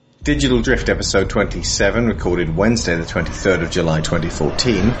Digital Drift episode 27, recorded Wednesday the 23rd of July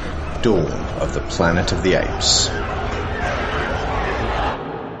 2014, Dawn of the Planet of the Apes.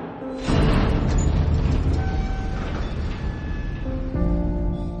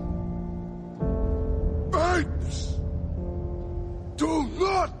 Apes do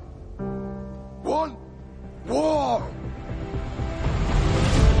not want war.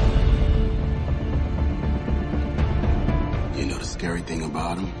 You know the scary thing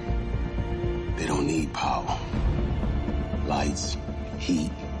about them? They don't need power. Lights,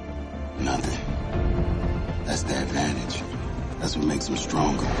 heat, nothing. That's their advantage. That's what makes them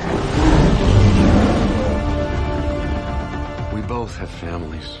stronger. We both have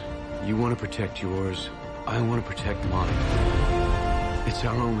families. You want to protect yours. I want to protect mine. It's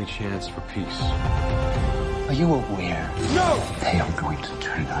our only chance for peace. Are you aware? No! They are going to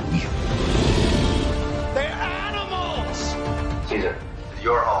turn on you. They're animals! Caesar,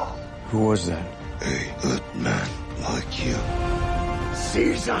 you're home. Who was that? A good man like you.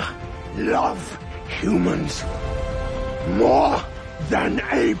 Caesar love humans more than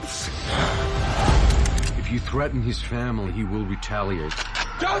apes. If you threaten his family, he will retaliate.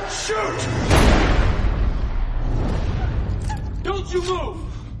 Don't shoot! Don't you move!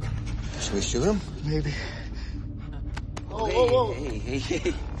 Should we shoot him? Maybe.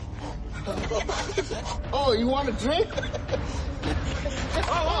 Hey. Oh, you want a drink?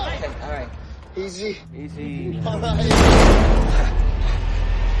 All right. Easy. Easy. All right.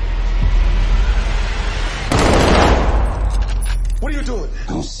 What are you doing?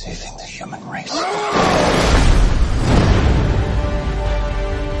 I'm saving the human race. Oh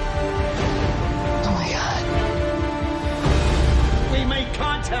my God. We made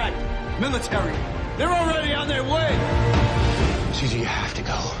contact. Military. They're already on their way. Caesar, you have to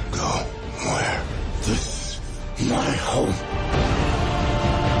go. Go where? This is my home.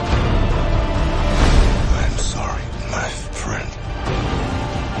 I'm sorry, my friend.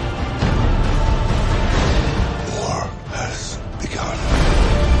 War has begun.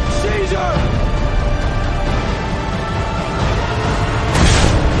 Caesar!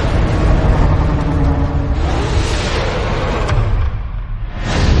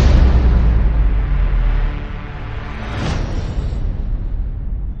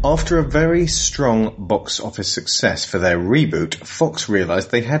 After a very strong box office success for their reboot, Fox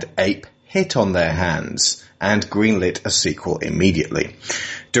realised they had Ape Hit on their hands and greenlit a sequel immediately.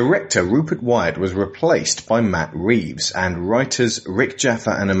 Director Rupert Wyatt was replaced by Matt Reeves, and writers Rick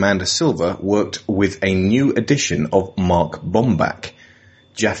Jaffa and Amanda Silver worked with a new edition of Mark Bombach.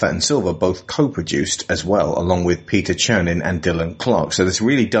 Jaffa and Silver both co-produced as well, along with Peter Chernin and Dylan Clark, so this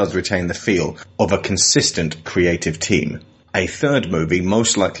really does retain the feel of a consistent creative team. A third movie,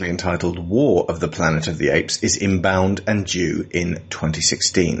 most likely entitled War of the Planet of the Apes, is inbound and due in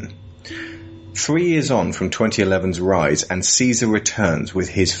 2016. 3 years on from 2011's rise, and Caesar returns with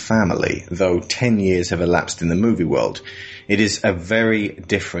his family, though 10 years have elapsed in the movie world. It is a very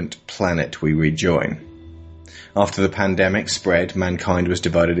different planet we rejoin. After the pandemic spread, mankind was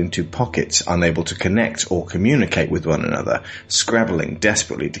divided into pockets, unable to connect or communicate with one another, scrabbling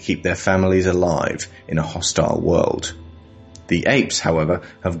desperately to keep their families alive in a hostile world. The apes, however,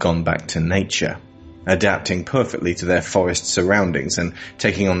 have gone back to nature, adapting perfectly to their forest surroundings and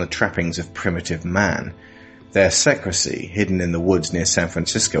taking on the trappings of primitive man. Their secrecy, hidden in the woods near San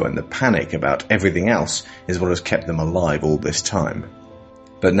Francisco, and the panic about everything else is what has kept them alive all this time.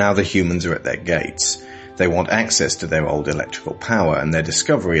 But now the humans are at their gates. They want access to their old electrical power, and their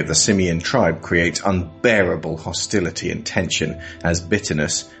discovery of the simian tribe creates unbearable hostility and tension as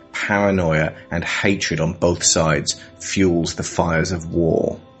bitterness, paranoia, and hatred on both sides fuels the fires of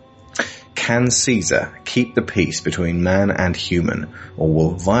war. Can Caesar keep the peace between man and human, or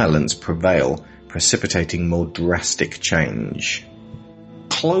will violence prevail, precipitating more drastic change?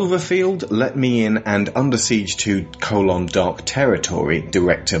 Cloverfield, Let Me In, and Under Siege 2: Dark Territory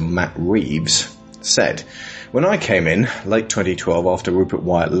director Matt Reeves said, "When I came in, late 2012, after Rupert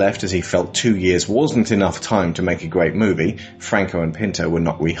Wyatt left as he felt 2 years wasn't enough time to make a great movie, Franco and Pinto were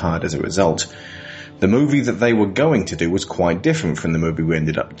not rehired as a result. The movie that they were going to do was quite different from the movie we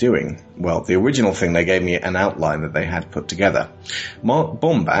ended up doing. Well, the original thing, they gave me an outline that they had put together. Mark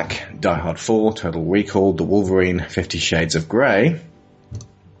Bombach, Die Hard 4, Total Recall, The Wolverine, 50 Shades of Grey,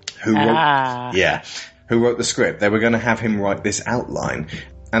 who wrote the script. They were going to have him write this outline.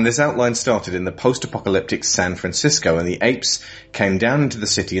 And this outline started in the post-apocalyptic San Francisco, and the apes came down into the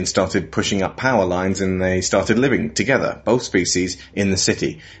city and started pushing up power lines, and they started living together, both species, in the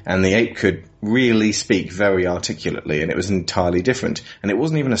city. And the ape could really speak very articulately, and it was entirely different. And it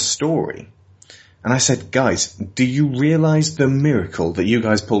wasn't even a story. And I said, guys, do you realise the miracle that you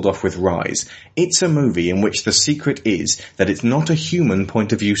guys pulled off with Rise? It's a movie in which the secret is that it's not a human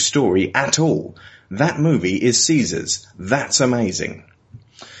point of view story at all. That movie is Caesar's. That's amazing.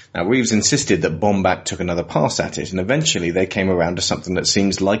 Now, Reeves insisted that Baumbach took another pass at it, and eventually they came around to something that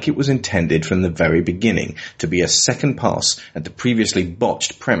seems like it was intended from the very beginning to be a second pass at the previously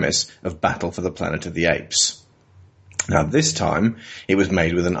botched premise of Battle for the Planet of the Apes. Now, this time, it was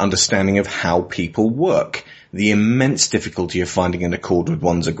made with an understanding of how people work, the immense difficulty of finding an accord with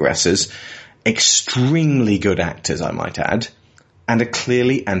one's aggressors, extremely good actors, I might add, and a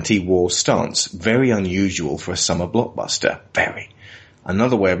clearly anti-war stance, very unusual for a summer blockbuster. Very.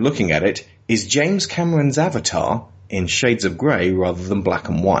 Another way of looking at it is James Cameron's Avatar in shades of grey rather than black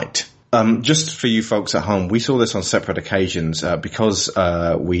and white. Just for you folks at home, we saw this on separate occasions, because,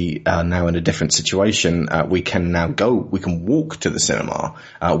 we are now in a different situation. We can walk to the cinema,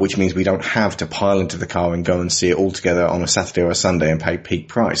 which means we don't have to pile into the car and go and see it all together on a Saturday or a Sunday and pay peak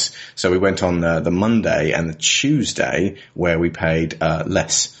price. So we went on the Monday and the Tuesday where we paid,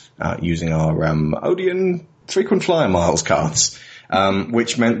 less, using our, Odeon frequent flyer miles cards.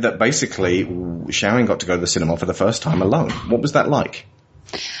 Which meant that basically Sharon got to go to the cinema for the first time alone. What was that like?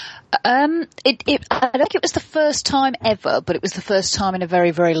 I don't think it was the first time ever, but it was the first time in a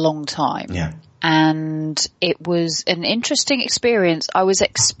very, very long time. Yeah. And it was an interesting experience. I was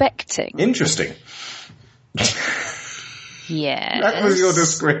expecting. Interesting. Yes. That was your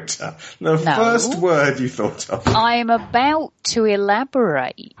descriptor. The first word you thought of. I'm about to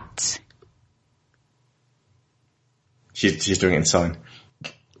elaborate. She's doing it in sign.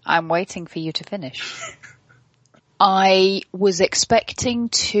 I'm waiting for you to finish. I was expecting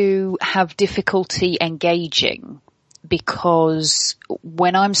to have difficulty engaging because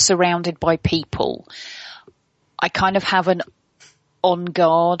when I'm surrounded by people, I kind of have an on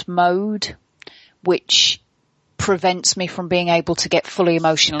guard mode, which prevents me from being able to get fully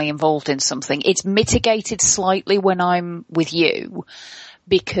emotionally involved in something. It's mitigated slightly when I'm with you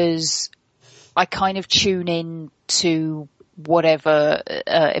because I kind of tune in to whatever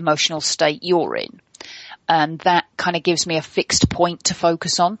emotional state you're in. And that kind of gives me a fixed point to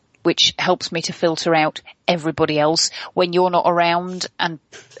focus on, which helps me to filter out everybody else. When you're not around and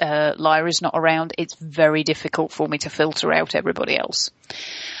Lyra's not around, it's very difficult for me to filter out everybody else.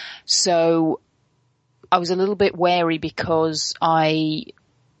 So I was a little bit wary because I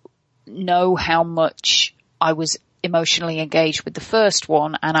know how much I was emotionally engaged with the first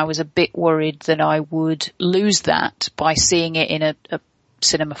one, and I was a bit worried that I would lose that by seeing it in a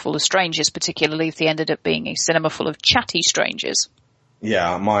cinema full of strangers, particularly if they ended up being a cinema full of chatty strangers.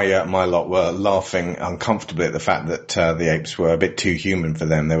 Yeah, my lot were laughing uncomfortably at the fact that the apes were a bit too human for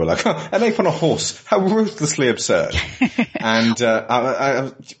them. They were like, oh, an ape on a horse, how ruthlessly absurd. And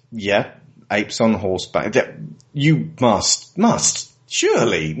yeah, apes on horseback. You must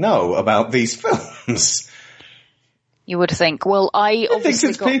surely know about these films. You would think. Well, I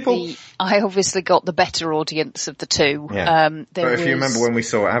obviously got the better audience of the two. Yeah. But if you remember when we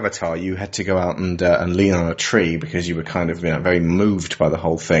saw Avatar, you had to go out and lean on a tree because you were kind of, very moved by the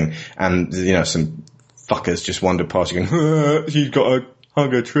whole thing. And, some fuckers just wandered past you going, she's got to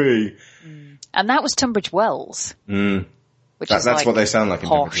hug a tree. And that was Tunbridge Wells. Which that's like what they sound like in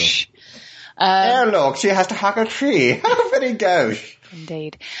posh. Oh, look, she has to hug a tree. How very gauche.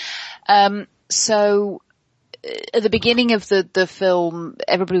 Indeed. So at the beginning of the film,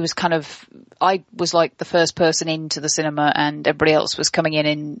 everybody was I was like the first person into the cinema and everybody else was coming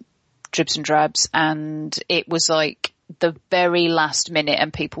in dribs and drabs, and it was like the very last minute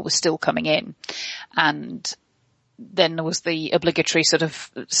and people were still coming in. And then there was the obligatory sort of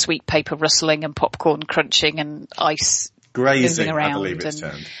sweet paper rustling and popcorn crunching and ice grazing around, I believe it's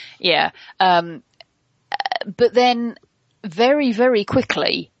termed. Yeah. But then very, very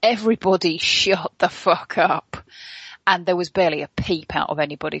quickly, everybody shut the fuck up. And there was barely a peep out of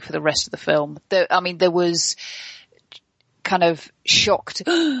anybody for the rest of the film. There was kind of shocked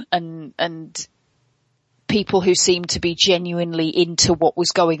and people who seemed to be genuinely into what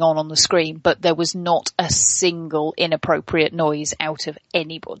was going on the screen, but there was not a single inappropriate noise out of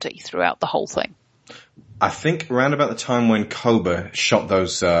anybody throughout the whole thing. I think around about the time when Koba shot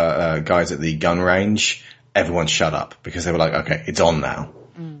those guys at the gun range, everyone shut up because they were like, okay, it's on now.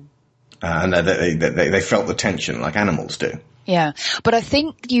 And they felt the tension like animals do. Yeah. But I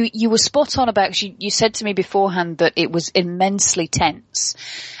think you were spot on about, you said to me beforehand that it was immensely tense.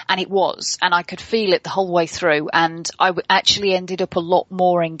 And it was. And I could feel it the whole way through. And I actually ended up a lot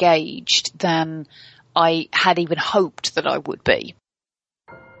more engaged than I had even hoped that I would be.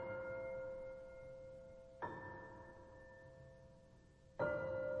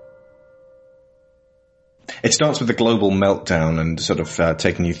 It starts with the global meltdown and sort of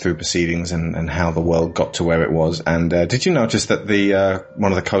taking you through proceedings and how the world got to where it was. And did you notice that the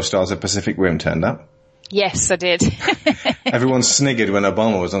one of the co-stars of Pacific Rim turned up? Yes, I did. Everyone sniggered when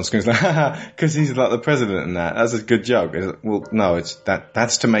Obama was on screen. It's like, haha, because he's like the president and that. That's a good joke. Well, no,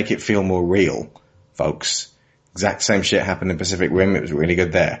 that's to make it feel more real, folks. Exact same shit happened in Pacific Rim. It was really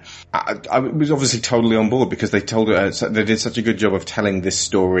good there. I was obviously totally on board because they did such a good job of telling this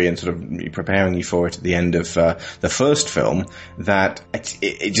story and sort of preparing you for it at the end of the first film that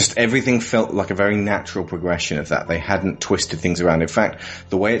it just everything felt like a very natural progression of that. They hadn't twisted things around. In fact,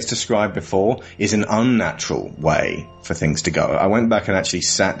 the way it's described before is an unnatural way for things to go. I went back and actually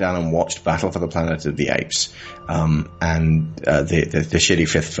sat down and watched Battle for the Planet of the Apes, and the shitty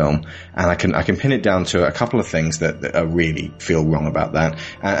fifth film, and I can pin it down to a couple of things that I really feel wrong about that,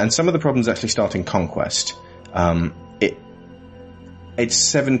 and some of the problems actually start in Conquest. It's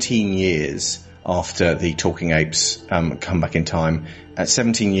 17 years after the talking apes come back in time.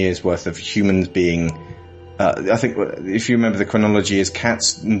 17 years worth of humans being. I think if you remember the chronology, is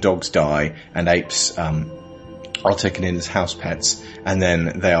cats and dogs die, and apes are taken in as house pets, and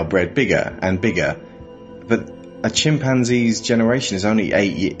then they are bred bigger and bigger. But a chimpanzee's generation is only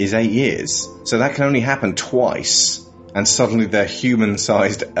 8 years, so that can only happen twice, and suddenly they're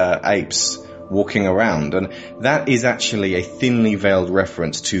human-sized apes walking around, and that is actually a thinly veiled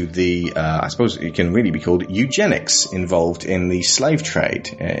reference to the, I suppose it can really be called eugenics involved in the slave trade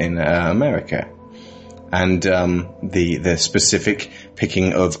in America. And the specific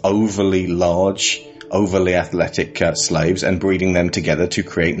picking of overly large, overly athletic slaves and breeding them together to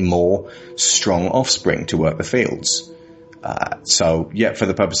create more strong offspring to work the fields. So, yeah, for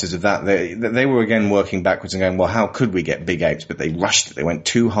the purposes of that, they were again working backwards and going, well, how could we get big apes? But they rushed it. They went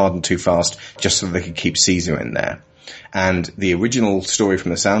too hard and too fast just so they could keep Caesar in there. And the original story,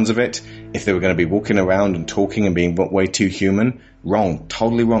 from the sounds of it, if they were going to be walking around and talking and being way too human, wrong,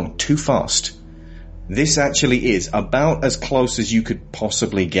 totally wrong, too fast. This actually is about as close as you could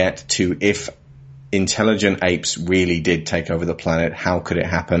possibly get to if intelligent apes really did take over the planet. How could it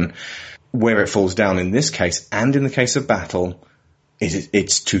happen? Where it falls down in this case, and in the case of Battle, is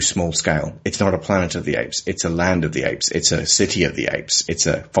it's too small scale. It's not a planet of the apes. It's a land of the apes. It's a city of the apes. It's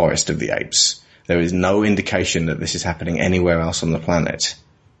a forest of the apes. There is no indication that this is happening anywhere else on the planet.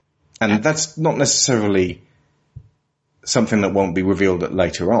 And that's not necessarily something that won't be revealed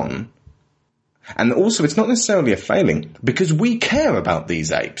later on. And also, it's not necessarily a failing, because we care about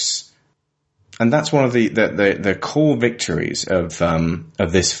these apes. And that's one of the core victories of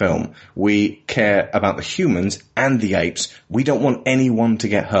this film. We care about the humans and the apes. We don't want anyone to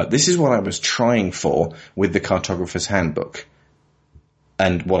get hurt. This is what I was trying for with the Cartographer's Handbook.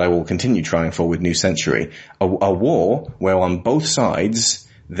 And what I will continue trying for with New Century. A war where on both sides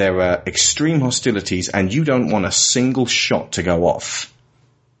there are extreme hostilities and you don't want a single shot to go off.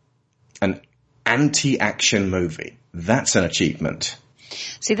 An anti-action movie. That's an achievement.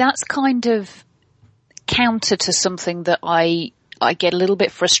 See, that's kind of counter to something that I get a little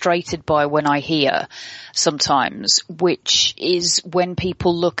bit frustrated by when I hear sometimes, which is when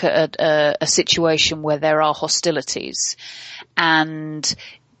people look at a situation where there are hostilities and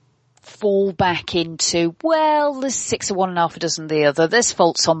fall back into, well, there's 6 of one and half a dozen of the other. There's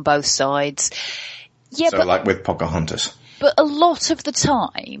faults on both sides. Yeah, so like with Pocahontas. But a lot of the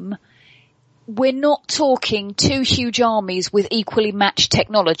time, we're not talking two huge armies with equally matched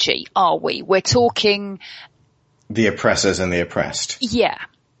technology, are we? We're talking the oppressors and the oppressed. Yeah.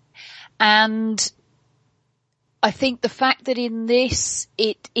 And I think the fact that in this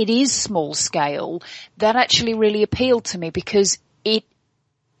it is small scale, that actually really appealed to me, because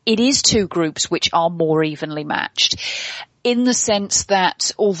it is two groups which are more evenly matched, in the sense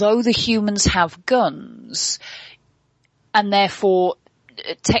that although the humans have guns and therefore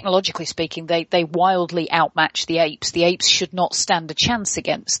technologically speaking, they wildly outmatch the apes. The apes should not stand a chance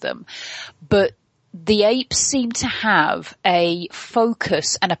against them. But the apes seem to have a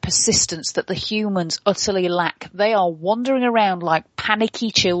focus and a persistence that the humans utterly lack. They are wandering around like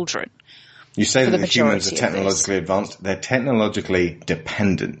panicky children. You say that the humans are technologically advanced. They're technologically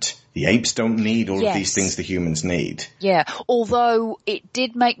dependent. The apes don't need all of these things the humans need. Yeah, although it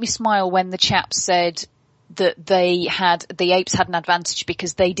did make me smile when the chap said that the apes had an advantage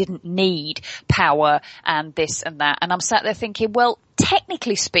because they didn't need power and this and that. And I'm sat there thinking, well,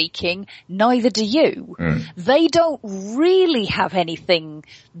 technically speaking, neither do you. They don't really have anything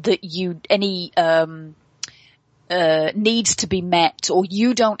that needs to be met, or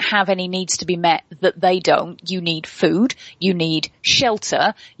you don't have any needs to be met that they don't. You need food, you need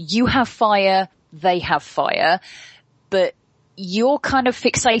shelter, you have fire, they have fire, but you're kind of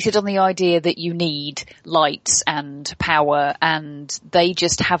fixated on the idea that you need lights and power, and they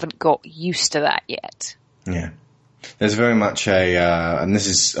just haven't got used to that yet. Yeah. There's very much and this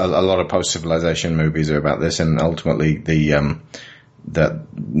is a lot of post-civilization movies are about this, and ultimately the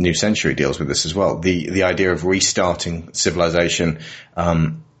New Century deals with this as well. The idea of restarting civilization,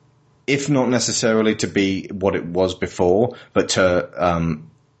 if not necessarily to be what it was before, but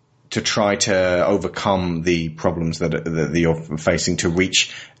to try to overcome the problems that you're facing,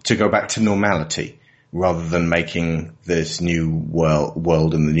 to go back to normality, rather than making this new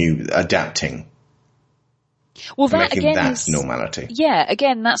world and the new adapting. Well, that again that's is normality. Yeah,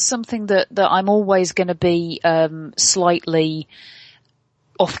 again, that's something that I'm always going to be slightly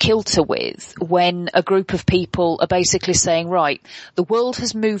off kilter with, when a group of people are basically saying, right, the world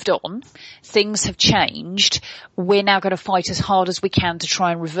has moved on, things have changed, we're now going to fight as hard as we can to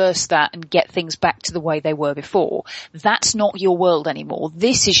try and reverse that and get things back to the way they were before. That's not your world anymore.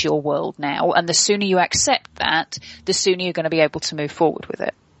 This is your world now, and the sooner you accept that, the sooner you're going to be able to move forward with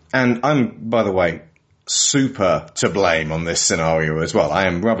it. And I'm, by the way, super to blame on this scenario as well. I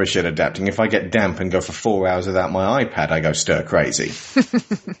am rubbish at adapting. If I get damp and go for 4 hours without my iPad, I go stir crazy.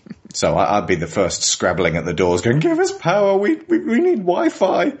 So I'd be the first scrabbling at the doors going, give us power, we need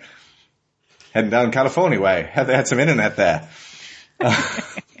Wi-Fi. Heading down California way. They had some internet there.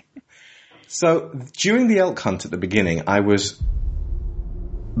 So during the elk hunt at the beginning, I was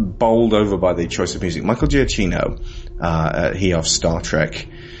bowled over by the choice of music. Michael Giacchino, he of Star Trek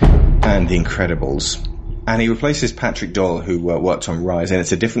and The Incredibles. And he replaces Patrick Doyle, who worked on Rise, and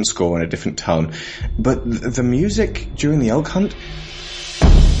it's a different score and a different tone. But the music during the elk hunt,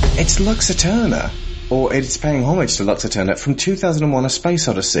 it's Lux Eterna, or it's paying homage to Lux Eterna from 2001: A Space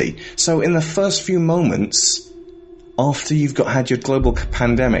Odyssey. So in the first few moments, after you've had your global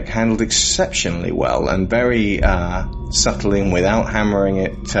pandemic handled exceptionally well and very subtly and without hammering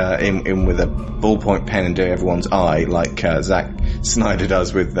it in with a ballpoint pen into everyone's eye, like Zack Snyder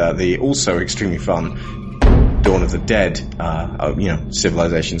does with the also extremely fun Dawn of the Dead,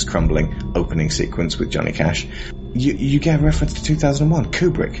 civilization's crumbling opening sequence with Johnny Cash. You get a reference to 2001,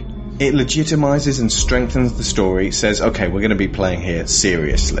 Kubrick. It legitimizes and strengthens the story, says, okay, we're going to be playing here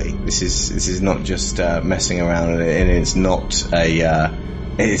seriously. This is not just messing around, and it's not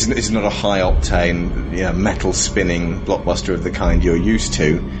it's not a high octane, metal spinning blockbuster of the kind you're used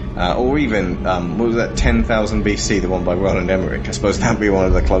to. Or even, what was that, 10,000 BC, the one by Roland Emmerich? I suppose that'd be one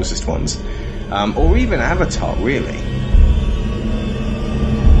of the closest ones. Or even Avatar, really.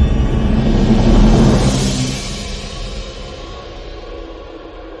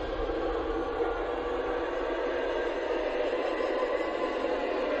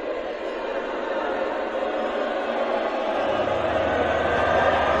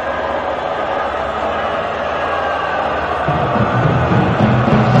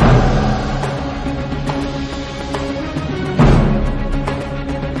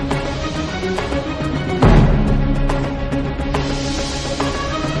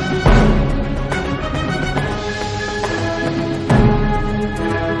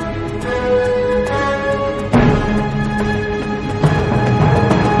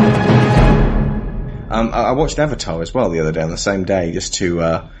 I watched Avatar as well the other day on the same day, just to,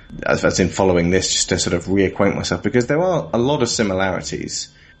 as in following this, just to sort of reacquaint myself, because there are a lot of similarities,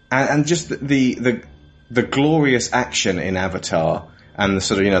 and just the glorious action in Avatar, and the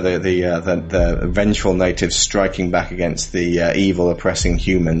sort of, the vengeful natives striking back against the evil oppressing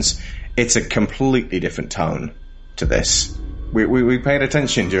humans. It's a completely different tone to this. We paid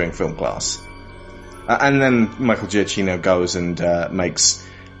attention during film class, and then Michael Giacchino goes and makes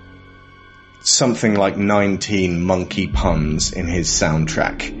something like 19 monkey puns in his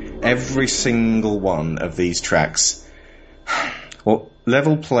soundtrack. Every single one of these tracks. Well,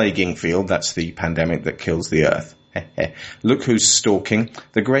 level plaguing field, that's the pandemic that kills the earth. Look who's stalking.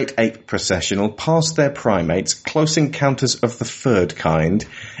 The Great Ape Processional. Past their primates. Close Encounters of the Third Kind.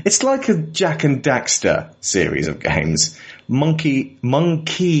 It's like a Jak and Daxter series of games. Monkey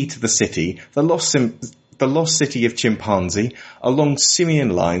to the City. The Lost City of Chimpanzee, along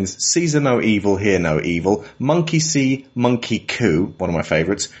simian lines, Caesar no evil, hear no evil, Monkey See, Monkey Coup, one of my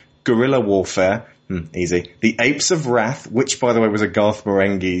favourites, Guerrilla Warfare, easy, The Apes of Wrath, which by the way was a Garth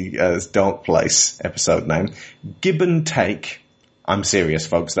Marenghi's Dark Place episode name, Gibbon Take, I'm serious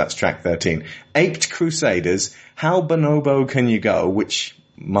folks, that's track 13, Aped Crusaders, How Bonobo Can You Go, which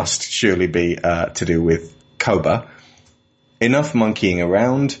must surely be to do with Koba, Enough Monkeying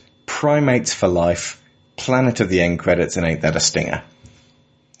Around, Primates for Life, Planet of the End credits, and Ain't That a Stinger?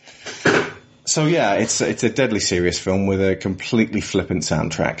 So yeah, it's a deadly serious film with a completely flippant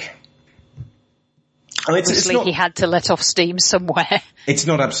soundtrack. Obviously, he had to let off steam somewhere. It's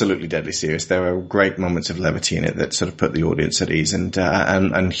not absolutely deadly serious. There are great moments of levity in it that sort of put the audience at ease,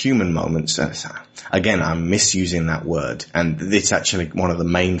 and human moments. Again, I'm misusing that word, and it's actually one of the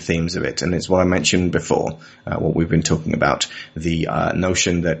main themes of it, and it's what I mentioned before, what we've been talking about, the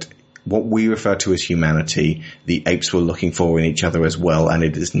notion that what we refer to as humanity, the apes were looking for in each other as well, and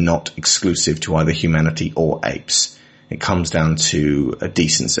it is not exclusive to either humanity or apes. It comes down to a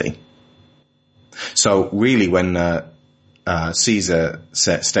decency. So really, when Caesar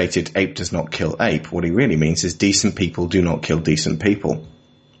stated ape does not kill ape, what he really means is decent people do not kill decent people.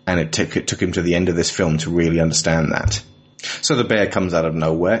 And it took him to the end of this film to really understand that. So the bear comes out of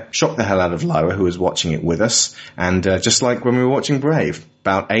nowhere, shocked the hell out of Lyra, who was watching it with us, and just like when we were watching Brave,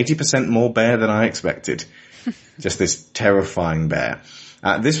 about 80% more bear than I expected. Just this terrifying bear.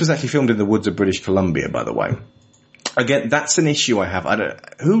 This was actually filmed in the woods of British Columbia, by the way. Again, that's an issue I have.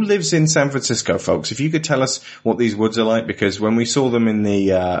 Who lives in San Francisco, folks? If you could tell us what these woods are like, because when we saw them in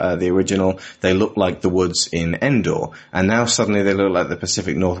the original, they looked like the woods in Endor, and now suddenly they look like the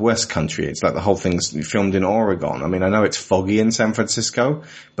Pacific Northwest country. It's like the whole thing's filmed in Oregon. I mean, I know it's foggy in San Francisco,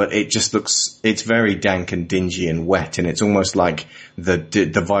 but it just it's very dank and dingy and wet, and it's almost like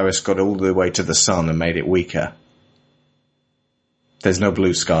the virus got all the way to the sun and made it weaker. There's no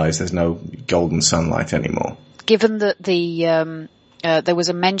blue skies, there's no golden sunlight anymore. Given that there was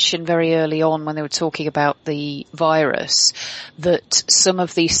a mention very early on when they were talking about the virus that some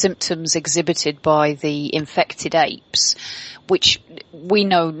of the symptoms exhibited by the infected apes, which we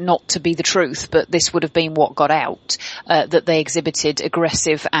know not to be the truth, but this would have been what got out, that they exhibited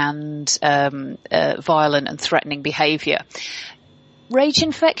aggressive and violent and threatening behaviour. Rage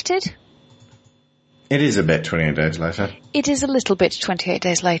infected? It is a bit 28 days later. It is a little bit 28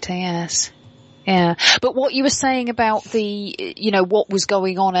 days later, yes. Yeah. But what you were saying about what was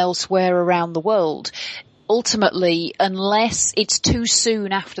going on elsewhere around the world, ultimately, unless it's too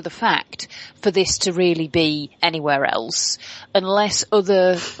soon after the fact for this to really be anywhere else, unless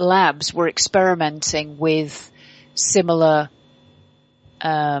other labs were experimenting with similar,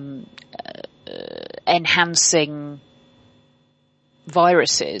 enhancing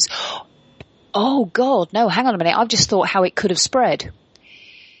viruses. Oh God, no, hang on a minute. I've just thought how it could have spread.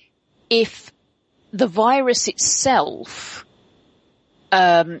 If the virus itself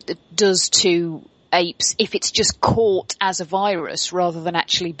does to apes, if it's just caught as a virus rather than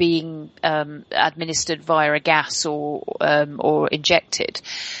actually being administered via a gas or injected,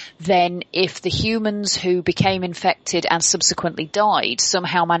 then if the humans who became infected and subsequently died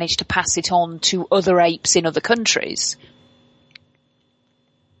somehow managed to pass it on to other apes in other countries,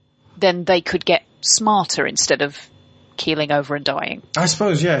 then they could get smarter instead of keeling over and dying. I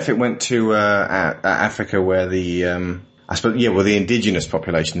suppose, yeah, if it went to Africa where the indigenous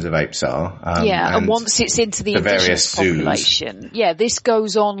populations of apes are. And once it's into the indigenous population, this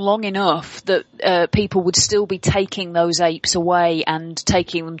goes on long enough that people would still be taking those apes away and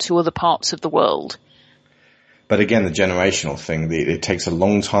taking them to other parts of the world. But again, the generational thing, it takes a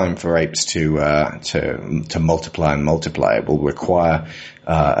long time for apes to multiply and multiply. It will require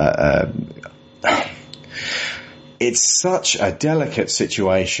it's such a delicate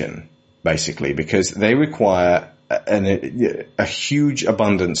situation, basically, because they require a huge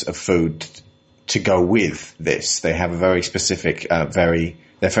abundance of food to go with this. They have a very specific, they're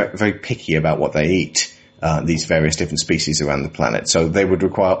very picky about what they eat, these various different species around the planet. So they would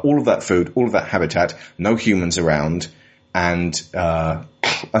require all of that food, all of that habitat, no humans around, and I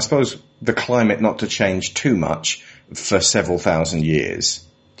suppose the climate not to change too much for several thousand years.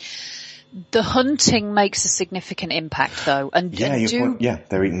 The hunting makes a significant impact, though, and they're eating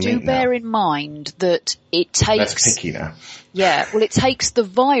meat bear in mind that it takes. That's picky now. Yeah, well, it takes the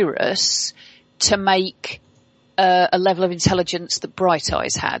virus to make a level of intelligence that Bright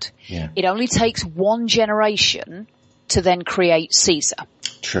Eyes had. Yeah. It only takes one generation to then create Caesar.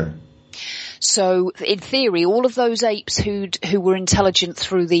 True. So, in theory, all of those apes who were intelligent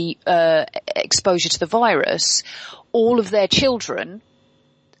through the exposure to the virus, all of their children,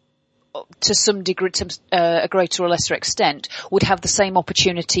 to some degree, to a greater or lesser extent, would have the same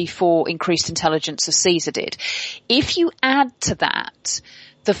opportunity for increased intelligence as Caesar did. If you add to that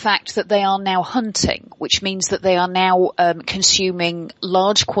the fact that they are now hunting, which means that they are now consuming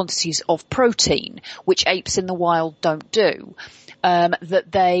large quantities of protein, which apes in the wild don't do,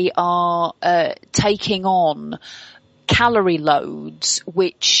 that they are taking on calorie loads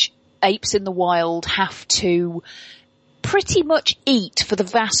which apes in the wild have to pretty much eat for the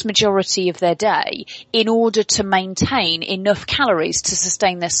vast majority of their day in order to maintain enough calories to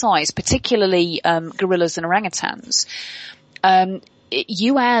sustain their size, particularly gorillas and orangutans.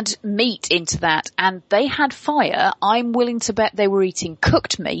 you add meat into that, and they had fire. I'm willing to bet they were eating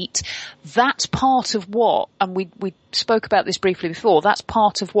cooked meat. That's part of what, and we spoke about this briefly before, that's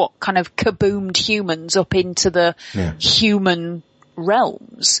part of what kind of kaboomed humans up into the human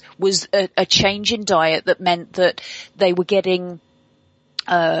realms, was a change in diet that meant that they were getting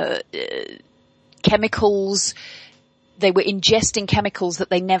chemicals. They were ingesting chemicals that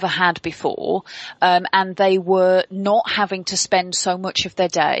they never had before, and they were not having to spend so much of their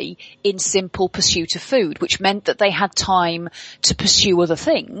day in simple pursuit of food, which meant that they had time to pursue other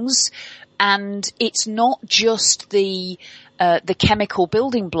things. And it's not just the chemical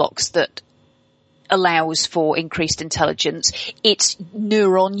building blocks that allows for increased intelligence, it's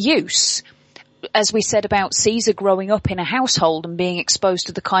neuron use. As we said about Caesar growing up in a household and being exposed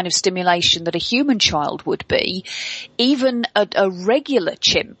to the kind of stimulation that a human child would be, even a regular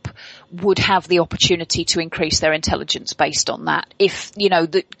chimp would have the opportunity to increase their intelligence based on that. If,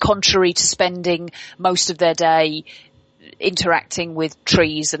 contrary to spending most of their day interacting with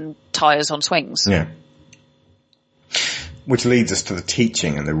trees and tires on swings. Yeah. Which leads us to the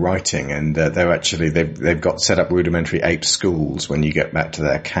teaching and the writing, and they've got set up rudimentary ape schools when you get back to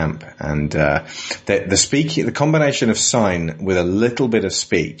their camp, and the combination of sign with a little bit of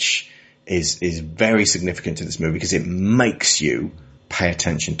speech is very significant in this movie, because it makes you pay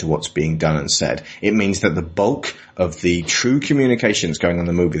attention to what's being done and said. It means that the bulk of the true communications going on in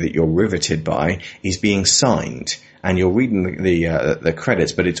the movie that you're riveted by is being signed. And you're reading the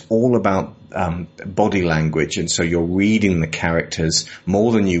credits, but it's all about body language, and so you're reading the characters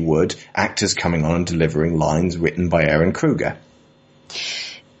more than you would actors coming on and delivering lines written by Aaron Kruger.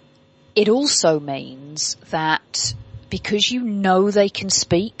 It also means that because they can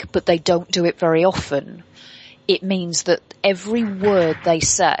speak, but they don't do it very often, it means that every word they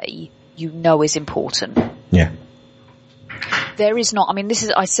say, is important. Yeah. There is not,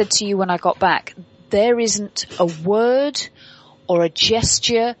 I said to you when I got back, there isn't a word or a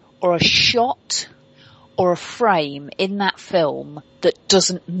gesture or a shot or a frame in that film that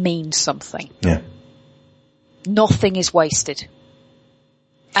doesn't mean something. Yeah. Nothing is wasted.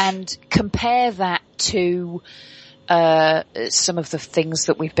 And compare that to some of the things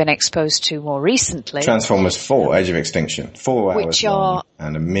that we've been exposed to more recently. Transformers 4, Age of Extinction. 4 hours which long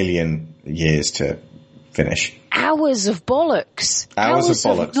and 1 million years to finish. Hours of bollocks. Hours of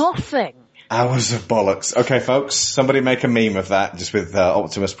bollocks. Of nothing. Hours of bollocks. Okay, folks, somebody make a meme of that, just with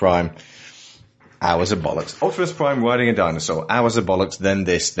Optimus Prime. Hours of bollocks. Optimus Prime riding a dinosaur. Hours of bollocks, then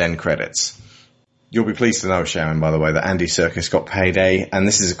this, then credits. You'll be pleased to know, Sharon, by the way, that Andy Serkis got paid and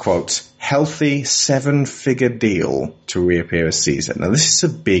this is a quote, healthy 7-figure deal to reappear as Caesar. Now, this is a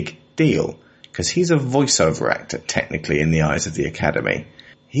big deal, because he's a voiceover actor, technically, in the eyes of the Academy.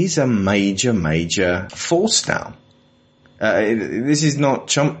 He's a major force now. This is not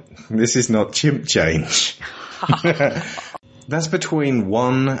chimp change. That's between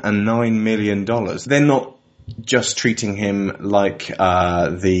 $1 and $9 million. They're not just treating him like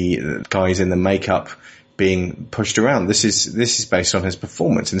the guys in the makeup being pushed around. This is based on his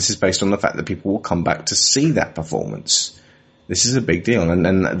performance, and this is based on the fact that people will come back to see that performance. This is a big deal,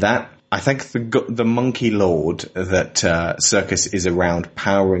 and that, I think the monkey lord that Serkis is around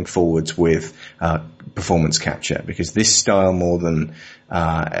powering forwards with performance capture, because this style more than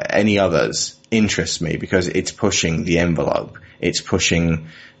any others interests me, because it's pushing the envelope. It's pushing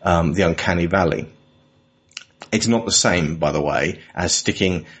the uncanny valley. It's not the same, by the way, as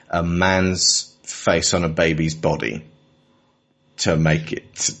sticking a man's face on a baby's body to make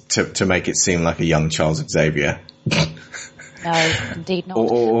it seem like a young Charles Xavier. No, indeed not.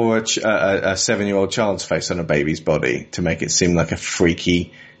 Or a 7-year-old child's face on a baby's body to make it seem like a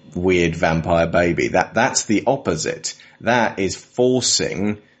freaky, weird vampire baby. That's the opposite. That is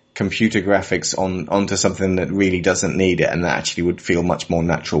forcing computer graphics onto something that really doesn't need it, and that actually would feel much more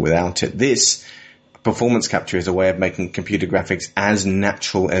natural without it. This performance capture is a way of making computer graphics as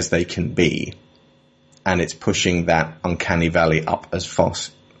natural as they can be, and it's pushing that uncanny valley up as far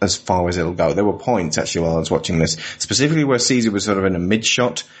as it'll go. There were points, actually, while I was watching this, specifically where Caesar was sort of in a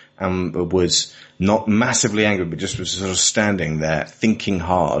mid-shot, was not massively angry, but just was sort of standing there, thinking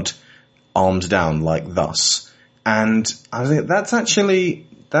hard, arms down, like thus. And I think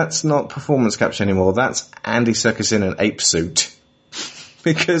that's not performance capture anymore. That's Andy Serkis in an ape suit.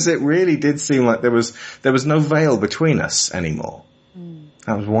 Because it really did seem like there was no veil between us anymore.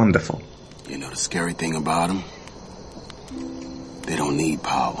 That was wonderful. You know the scary thing about them? They don't need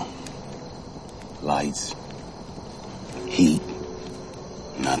power. Lights, heat,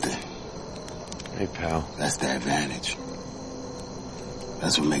 nothing. Hey, pal. That's the advantage.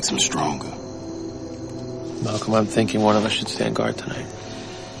 That's what makes them stronger. Malcolm, I'm thinking one of us should stand guard tonight.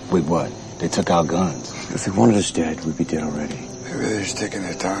 Wait, what? They took our guns. If they wanted us dead, we'd be dead already. Maybe they're just taking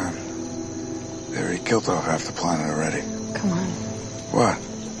their time. They already killed off half the planet already. Come on. What?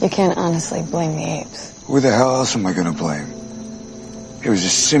 You can't honestly blame the apes. Who the hell else am I gonna blame? It was a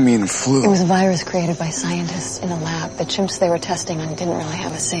simian flu. It was a virus created by scientists in a lab. The chimps they were testing on didn't really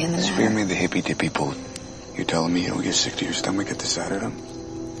have a say in the matter. Spear me the hippy-dippy boot. You telling me you don't get sick to your stomach at the sight of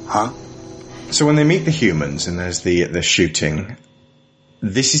them? Huh? So when they meet the humans and there's the shooting,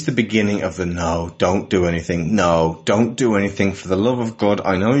 this is the beginning of the no, don't do anything. No, don't do anything. For the love of God,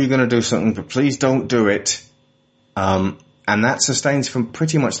 I know you're going to do something, but please don't do it. And that sustains from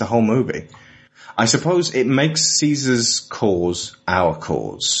pretty much the whole movie. I suppose it makes Caesar's cause our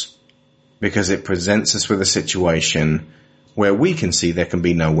cause because it presents us with a situation where we can see there can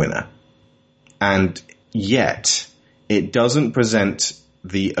be no winner. And yet it doesn't present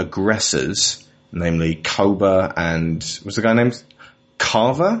the aggressors, namely Koba and, what's the guy named?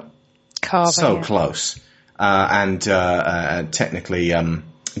 Carver? Carver. So yeah. close. And technically,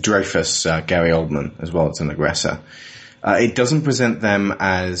 Dreyfus, Gary Oldman as well as an aggressor. It doesn't present them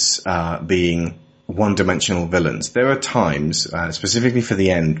as being one-dimensional villains. There are times, specifically for the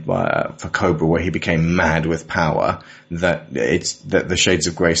end, for Cobra, where he became mad with power, that the shades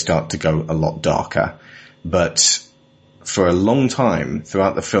of grey start to go a lot darker. But for a long time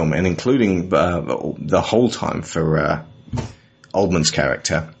throughout the film, and including the whole time for Oldman's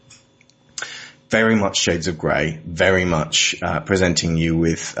character, very much shades of grey, very much presenting you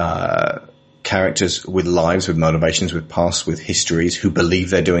with characters with lives, with motivations, with pasts, with histories, who believe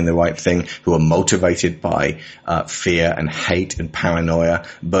they're doing the right thing, who are motivated by fear and hate and paranoia,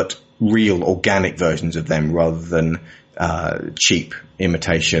 but real organic versions of them rather than cheap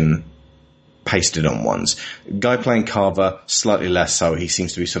imitation pasted on ones. Guy playing Carver, slightly less so. He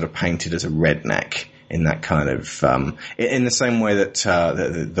seems to be sort of painted as a redneck in that kind of, in the same way that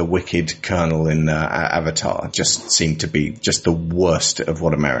the wicked colonel in Avatar just seemed to be just the worst of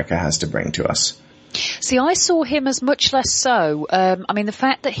what America has to bring to us. See, I saw him as much less so. I mean, the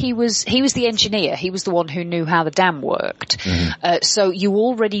fact that he was the engineer, he was the one who knew how the dam worked. Mm-hmm. So you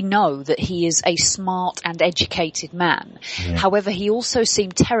already know that he is a smart and educated man. Yeah. However, he also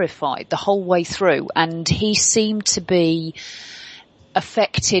seemed terrified the whole way through, and he seemed to be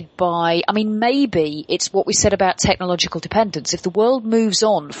affected by, I mean, maybe it's what we said about technological dependence. If the world moves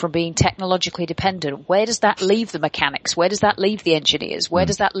on from being technologically dependent, where does that leave the mechanics? Where does that leave the engineers? Where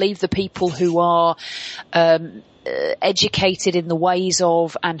does that leave the people who are educated in the ways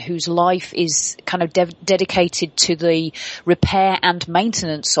of, and whose life is kind of dedicated to the repair and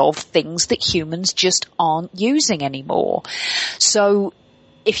maintenance of things that humans just aren't using anymore? So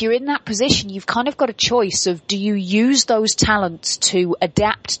if you're in that position, you've kind of got a choice of, do you use those talents to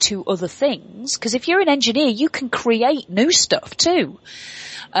adapt to other things? Because if you're an engineer, you can create new stuff too.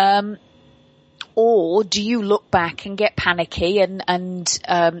 Or do you look back and get panicky?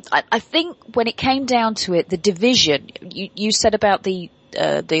 I think when it came down to it, the division, you said about the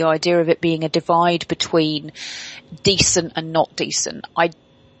idea of it being a divide between decent and not decent.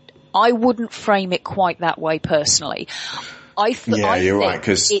 I wouldn't frame it quite that way personally. You're right,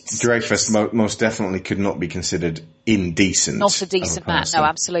 because Dreyfus most definitely could not be considered indecent. Not a decent man, no,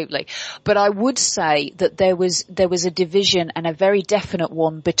 absolutely. But I would say that there was a division, and a very definite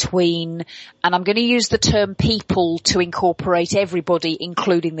one, between, and I'm going to use the term people to incorporate everybody,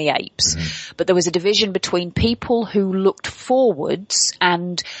 including the apes. Mm-hmm. But there was a division between people who looked forwards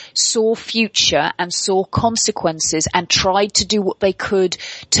and saw future and saw consequences and tried to do what they could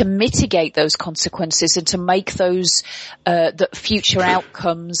to mitigate those consequences and to make those the future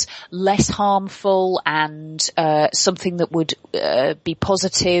outcomes less harmful and something that would be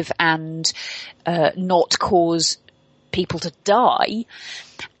positive and not cause people to die,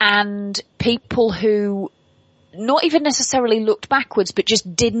 and people who not even necessarily looked backwards, but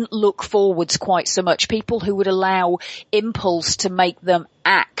just didn't look forwards quite so much. People who would allow impulse to make them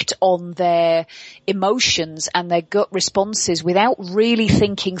act on their emotions and their gut responses without really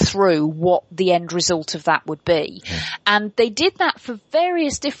thinking through what the end result of that would be. Yeah. And they did that for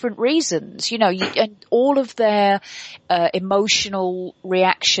various different reasons. And all of their emotional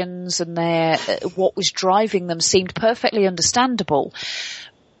reactions and their what was driving them seemed perfectly understandable.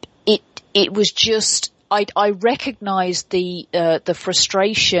 It was just, I recognized the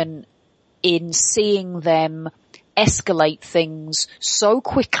frustration in seeing them escalate things so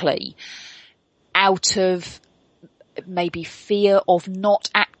quickly out of maybe fear of not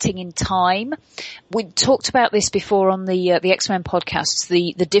acting in time. We talked about this before on the X-Men podcasts,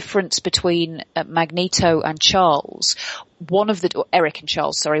 the difference between Magneto and Charles. Eric and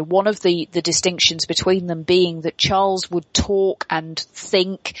Charles, sorry. One of the distinctions between them being that Charles would talk and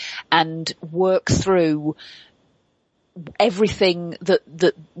think and work through everything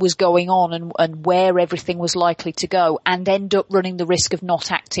that was going on and where everything was likely to go, and end up running the risk of not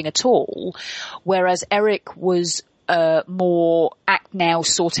acting at all. Whereas Eric was more act now,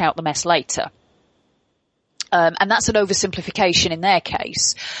 sort out the mess later. And that's an oversimplification in their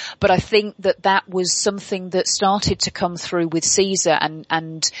case. But I think that was something that started to come through with Caesar,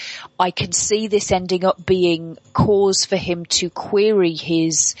 and I can see this ending up being cause for him to query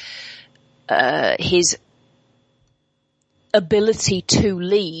his ability to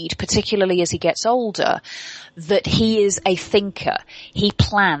lead, particularly as he gets older, that he is a thinker. He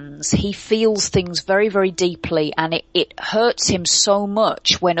plans. He feels things very, very deeply, and it hurts him so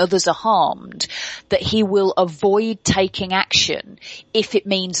much when others are harmed that he will avoid taking action if it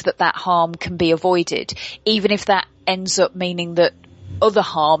means that harm can be avoided, even if that ends up meaning that other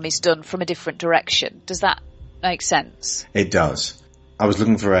harm is done from a different direction. Does that make sense? It does. I was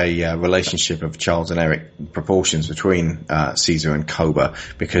looking for a relationship of Charles and Eric proportions between Caesar and Koba,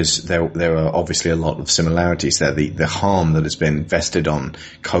 because there are obviously a lot of similarities there. The harm that has been vested on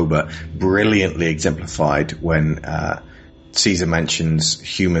Koba, brilliantly exemplified when Caesar mentions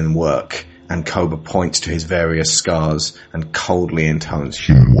human work, and Koba points to his various scars and coldly intones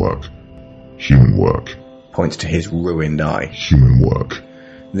human work, points to his ruined eye. Human work.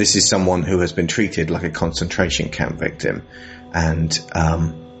 This is someone who has been treated like a concentration camp victim. And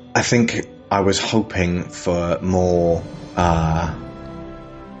I think I was hoping for more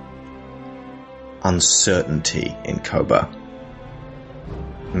uncertainty in Koba.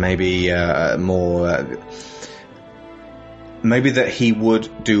 Maybe maybe that he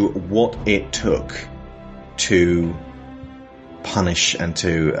would do what it took to punish and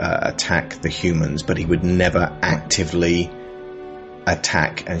to attack the humans, but he would never actively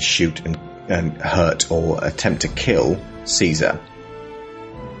attack and shoot and hurt or attempt to kill Caesar.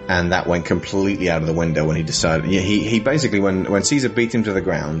 And that went completely out of the window when he decided. He basically, when Caesar beat him to the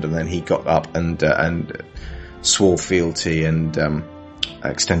ground, and then he got up and swore fealty and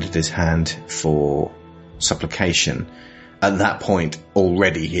extended his hand for supplication. At that point,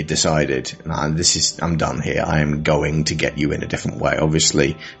 already he had decided, nah, I'm done here. I am going to get you in a different way.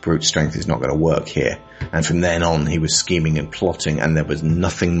 Obviously, brute strength is not going to work here. And from then on, he was scheming and plotting, and there was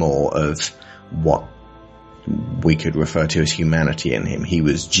nothing more of what we could refer to as humanity in him. He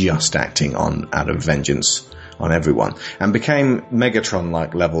was just acting out of vengeance on everyone, and became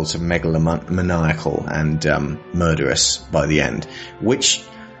Megatron-like levels of megalomaniacal and murderous by the end, which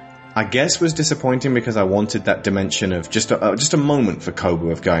I guess was disappointing, because I wanted that dimension of just a moment for Koba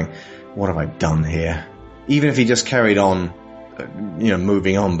of going, what have I done here? Even if he just carried on,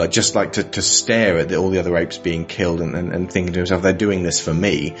 moving on, but just like to stare at all the other apes being killed and thinking to himself, they're doing this for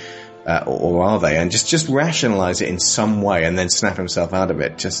me. Or are they? And just rationalize it in some way, and then snap himself out of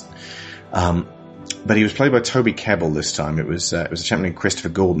it. But he was played by Toby Kebbell this time. It was a chap named Christopher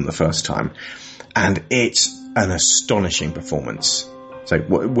Gordon the first time, and it's an astonishing performance. So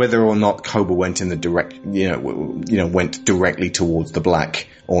whether or not Koba went in the went directly towards the black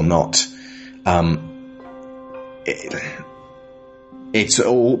or not, it's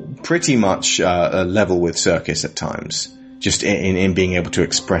all pretty much level with Circus at times. Just in being able to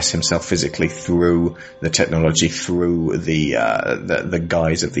express himself physically through the technology, through the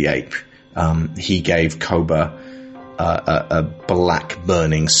guise of the ape. He gave Koba a black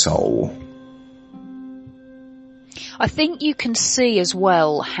burning soul. I think you can see as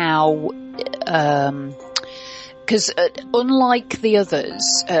well how, because unlike the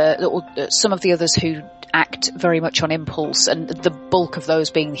others, or some of the others who act very much on impulse, and the bulk of those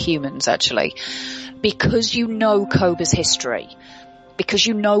being the humans actually, because you know Koba's history, because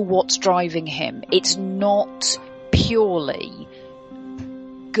you know what's driving him, it's not purely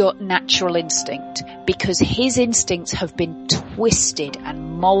gut natural instinct, because his instincts have been twisted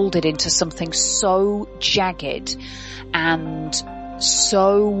and moulded into something so jagged and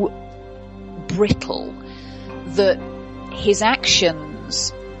so brittle that his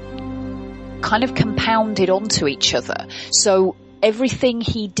actions kind of compounded onto each other. So everything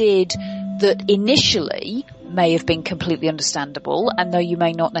he did that initially may have been completely understandable, and though you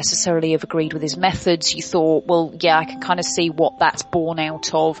may not necessarily have agreed with his methods, you thought, well, yeah, I can kind of see what that's born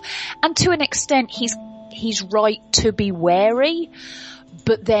out of. And to an extent, he's right to be wary,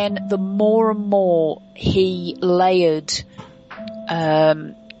 but then the more and more he layered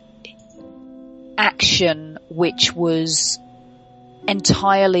action which was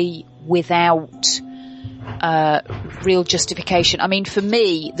entirely without real justification. I mean, for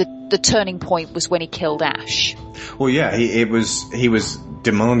me, the turning point was when he killed Ash. Well, yeah, he was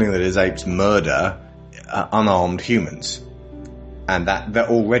demanding that his apes murder unarmed humans, and that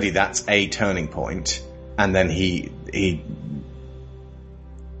already that's a turning point. And then he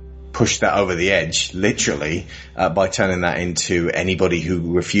pushed that over the edge, literally, by turning that into anybody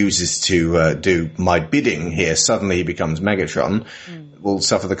who refuses to do my bidding here. Suddenly he becomes Megatron. Will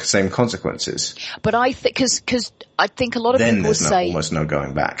suffer the same consequences. But I think, because I think a lot of people would say, almost no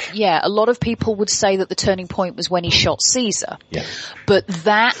going back. Yeah, a lot of people would say that the turning point was when he shot Caesar. Yeah. But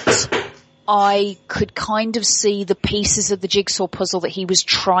that, I could kind of see the pieces of the jigsaw puzzle that he was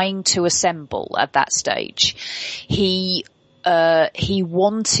trying to assemble at that stage. He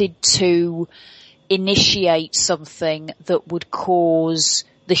wanted to initiate something that would cause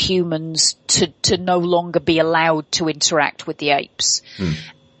the humans to no longer be allowed to interact with the apes.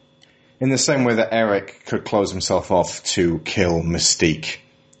 In the same way that Eric could close himself off to kill Mystique,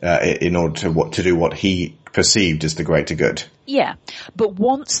 in order to do what he perceived as the greater good. Yeah, but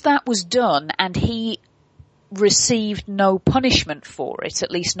once that was done and he received no punishment for it,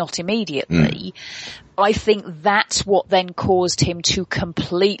 at least not immediately, I think that's what then caused him to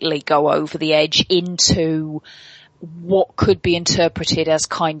completely go over the edge into what could be interpreted as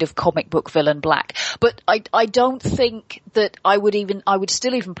kind of comic book villain black. But I don't think that I would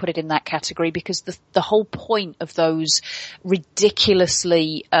still even put it in that category, because the whole point of those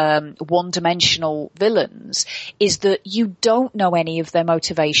ridiculously one-dimensional villains is that you don't know any of their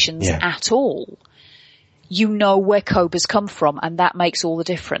motivations at all. You know where Koba's come from, and that makes all the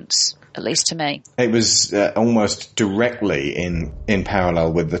difference, at least to me. It was almost directly in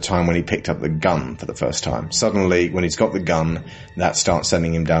parallel with the time when he picked up the gun for the first time. Suddenly, when he's got the gun, that starts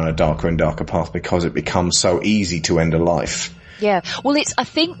sending him down a darker and darker path, because it becomes so easy to end a life. Yeah. Well, I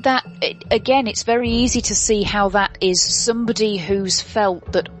think that, again, it's very easy to see how that is somebody who's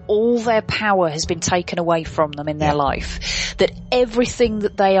felt that all their power has been taken away from them in their life. That everything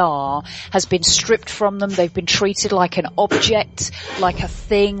that they are has been stripped from them. They've been treated like an object, like a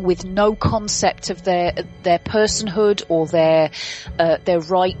thing with no concept of their personhood or their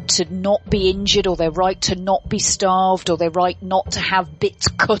right to not be injured, or their right to not be starved, or their right not to have bits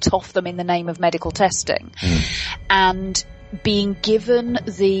cut off them in the name of medical testing. And being given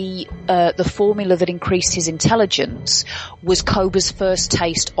the formula that increased his intelligence was Koba's first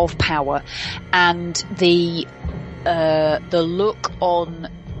taste of power, and the look on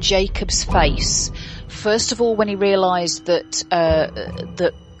Jacob's face, first of all, when he realised that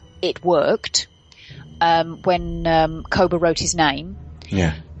it worked, when Koba wrote his name.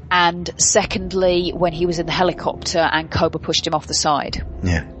 Yeah. And secondly, when he was in the helicopter and Koba pushed him off the side.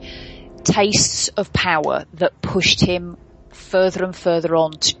 Yeah. Tastes of power that pushed him further and further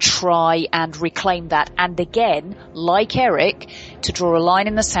on to try and reclaim that. And again, like Eric, to draw a line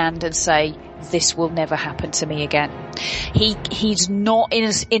in the sand and say, this will never happen to me again. He's not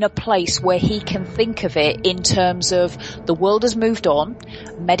in a place where he can think of it in terms of the world has moved on,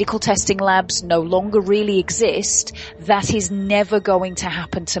 medical testing labs no longer really exist, that is never going to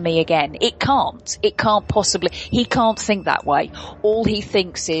happen to me again. It can't possibly. He can't think that way. All he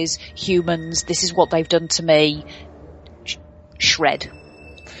thinks is, humans, this is what they've done to me, shred.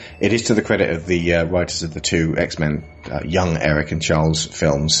 It is to the credit of the writers of the two X-Men, young Eric and Charles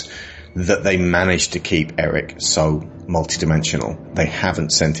films, that they managed to keep Eric so multidimensional. They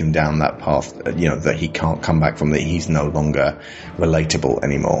haven't sent him down that path, that he can't come back from, that he's no longer relatable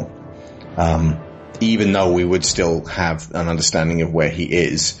anymore. Even though we would still have an understanding of where he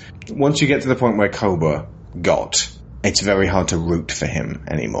is. Once you get to the point where Koba got, it's very hard to root for him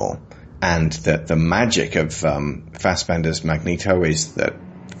anymore. And that the magic of Fassbender's Magneto is that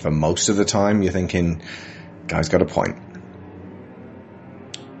for most of the time you're thinking, guy's got a point.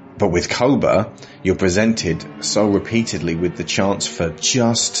 But with Koba, you're presented so repeatedly with the chance for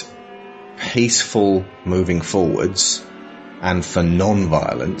just peaceful moving forwards and for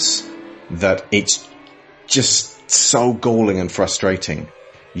non-violence that it's just so galling and frustrating.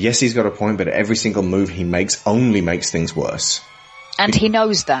 Yes, he's got a point, but every single move he makes only makes things worse. And he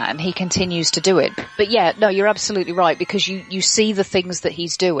knows that, and he continues to do it. But yeah, no, you're absolutely right, because you see the things that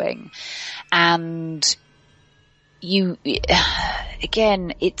he's doing, and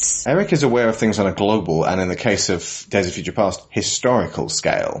again, it's... Eric is aware of things on a global, and in the case of Days of Future Past, historical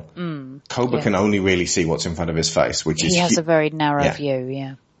scale. Koba can only really see what's in front of his face, which is... He has a very narrow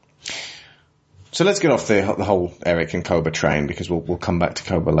view, So let's get off the whole Eric and Koba train, because we'll come back to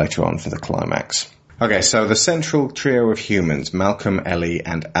Koba later on for the climax. Okay, so the central trio of humans, Malcolm, Ellie,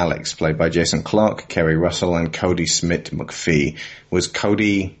 and Alex, played by Jason Clarke, Kerry Russell, and Cody Smith McPhee. Was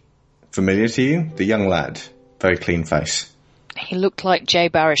Cody familiar to you? The young lad. Very clean face. He looked like Jay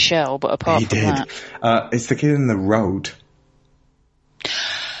Baruchel, but apart from that... It's the kid in The Road.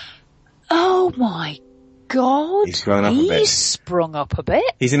 Oh my God. He's grown up a bit. He's sprung up a bit.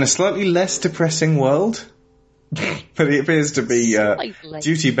 He's in a slightly less depressing world, but he appears to be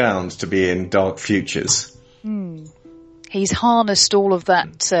duty-bound to be in dark futures. He's harnessed all of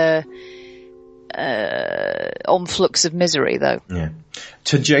that influx of misery, though. Yeah.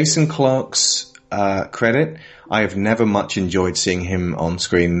 To Jason Clarke's credit, I have never much enjoyed seeing him on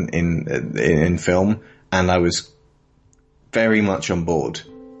screen in film, and I was very much on board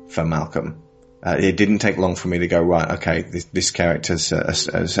for Malcolm. It didn't take long for me to go, right, okay, this character's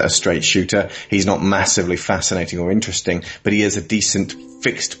a straight shooter. He's not massively fascinating or interesting, but he is a decent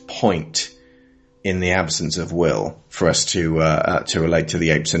fixed point in the absence of Will for us to relate to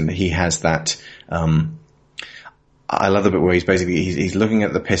the apes. And he has that, I love the bit where he's looking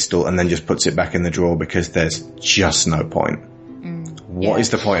at the pistol and then just puts it back in the drawer because there's just no point. What is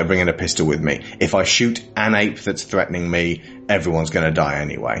the point of bringing a pistol with me? If I shoot an ape that's threatening me, everyone's going to die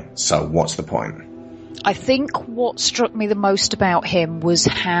anyway. So what's the point? I think what struck me the most about him was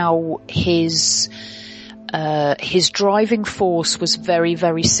how his driving force was very,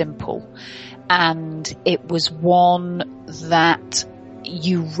 very simple. And it was one that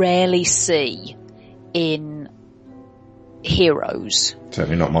you rarely see in heroes.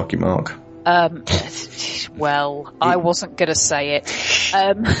 Certainly not Marky Mark. Well, I wasn't going to say it.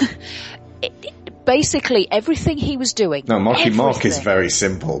 Basically, everything he was doing... No, Marky Mark is very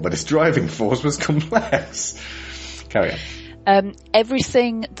simple, but his driving force was complex. Carry on.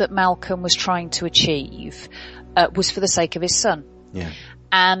 Everything that Malcolm was trying to achieve was for the sake of his son. Yeah.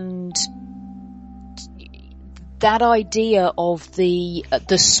 And that idea of the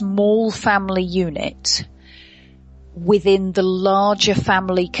small family unit within the larger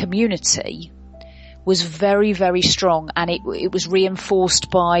family community was very, very strong, and it was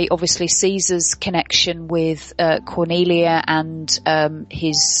reinforced by obviously Caesar's connection with Cornelia and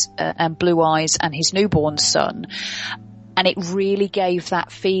his and Blue Eyes and his newborn son, and it really gave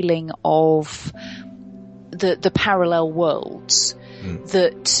that feeling of the parallel worlds.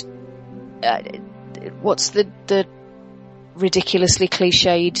 That what's the ridiculously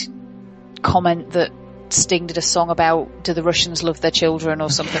cliched comment that Sting did a song about, do the Russians love their children or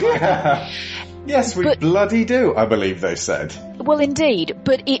something like that? Yes, we bloody do, I believe they said. Well, indeed,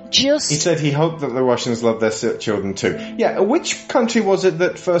 but it just... He said he hoped that the Russians loved their children too. Yeah, which country was it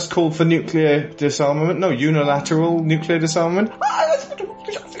that first called for nuclear disarmament? No, unilateral nuclear disarmament? I think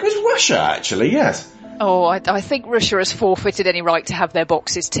it was Russia, actually, yes. Oh, I think Russia has forfeited any right to have their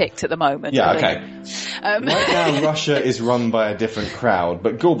boxes ticked at the moment. Yeah, okay. Right now, Russia is run by a different crowd,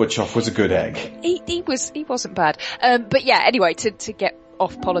 but Gorbachev was a good egg. He wasn't bad. But yeah, anyway, to get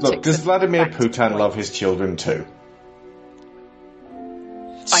off politics... Look, does Vladimir Putin love his children too?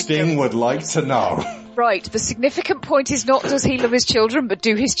 Sting would like to know. Right, the significant point is not does he love his children, but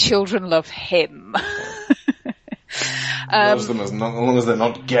do his children love him? Loves them as long as they're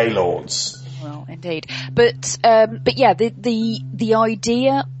not gaylords. Well, indeed. But yeah, the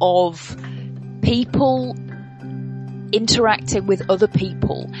idea of people interacting with other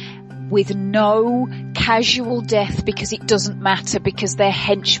people with no casual death because it doesn't matter, because they're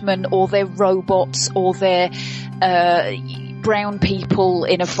henchmen or they're robots or they're brown people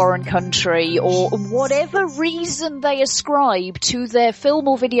in a foreign country, or whatever reason they ascribe to their film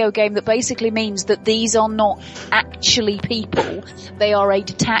or video game that basically means that these are not actually people. They are a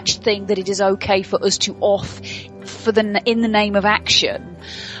detached thing that it is okay for us to off in the name of action.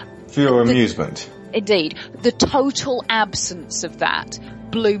 For your amusement. Indeed. The total absence of that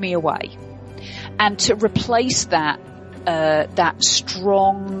blew me away. And to replace that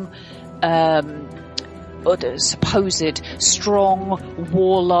strong, supposed strong,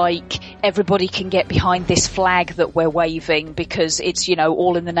 warlike, everybody can get behind this flag that we're waving because it's,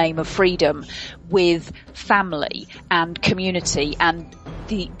 all in the name of freedom, with family and community and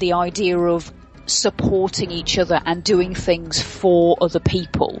the idea of supporting each other and doing things for other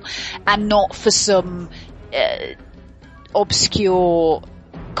people and not for some obscure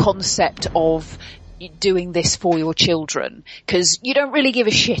concept of doing this for your children, because you don't really give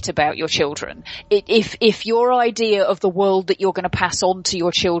a shit about your children. If your idea of the world that you're going to pass on to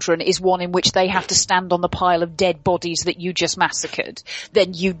your children is one in which they have to stand on the pile of dead bodies that you just massacred,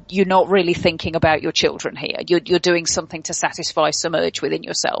 then you're not really thinking about your children here. You're doing something to satisfy some urge within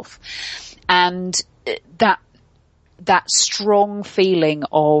yourself. And that strong feeling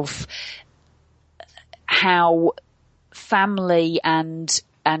of how family and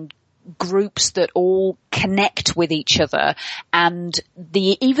groups that all connect with each other, and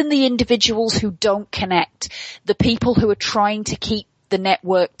even the individuals who don't connect, the people who are trying to keep the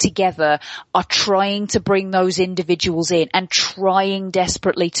network together are trying to bring those individuals in and trying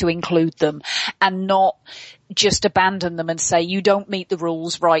desperately to include them and not just abandon them and say, you don't meet the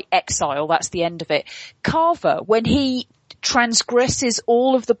rules, right, exile, that's the end of it. Carver, when he transgresses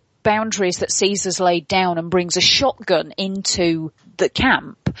all of the boundaries that Caesar's laid down and brings a shotgun into the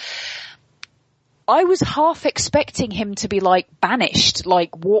camp, I was half expecting him to be like banished,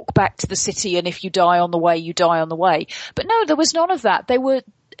 like walk back to the city and if you die on the way, you die on the way. But no, there was none of that. They were,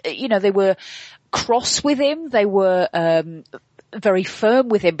 they were cross with him. They were very firm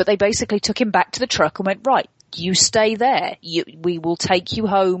with him, but they basically took him back to the truck and went, right, you stay there. We will take you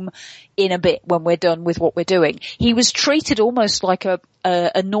home in a bit when we're done with what we're doing. He was treated almost like a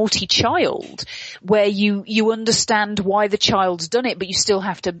naughty child, where you understand why the child's done it, but you still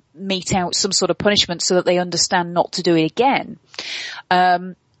have to mete out some sort of punishment so that they understand not to do it again.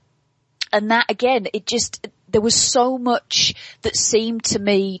 And that again, there was so much that seemed to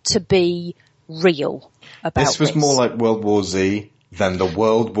me to be real about this. This was more like World War Z than the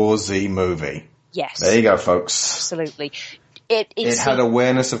World War Z movie. Yes. There you go, folks. Absolutely. It had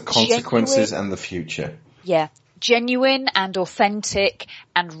awareness of consequences and the future. Yeah. Genuine and authentic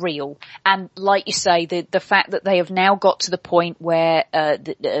and real. And like you say, the fact that they have now got to the point where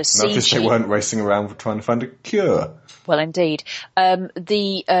CG... Notice they weren't racing around trying to find a cure. Well, indeed.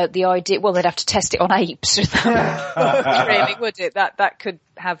 The idea... Well, they'd have to test it on apes. Really, would it? That could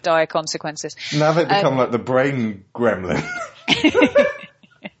have dire consequences. Now they've become like the brain gremlin.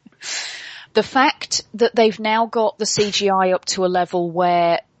 The fact that they've now got the CGI up to a level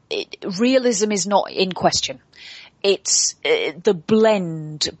where realism is not in question. It's the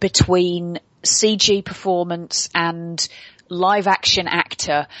blend between CG performance and live action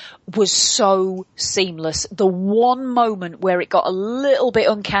actor was so seamless. The one moment where it got a little bit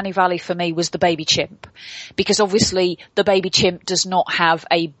uncanny valley for me was the baby chimp, because obviously the baby chimp does not have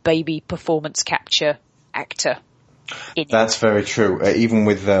a baby performance capture actor. That's very true. Even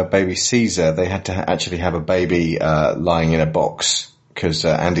with baby Caesar, they had to actually have a baby lying in a box, because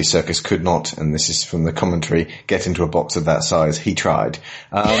Andy Serkis could not, and this is from the commentary, get into a box of that size. He tried.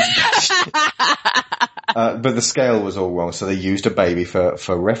 But the scale was all wrong, so they used a baby for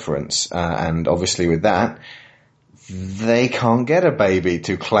reference. And obviously with that, they can't get a baby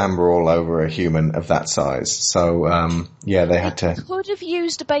to clamber all over a human of that size. So, they had to... Could have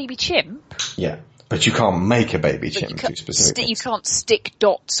used a baby chimp. Yeah. But you can't make a baby chimp too specific. You can't stick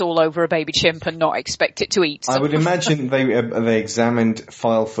dots all over a baby chimp and not expect it to eat. I would imagine they examined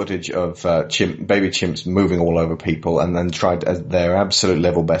file footage of baby chimps moving all over people and then tried their absolute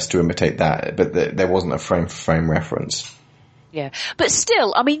level best to imitate that, but there wasn't a frame-for-frame reference. Yeah, but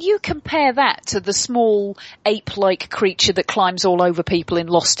still, I mean, you compare that to the small ape-like creature that climbs all over people in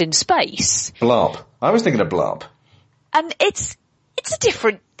Lost in Space. Blob. I was thinking of Blob. And it's a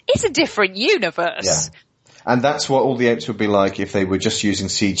different universe. Yeah. And that's what all the apes would be like if they were just using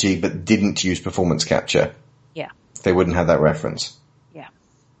CG but didn't use performance capture. Yeah. They wouldn't have that reference. Yeah.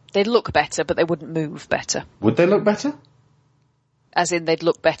 They'd look better, but they wouldn't move better. Would they look better? As in, they'd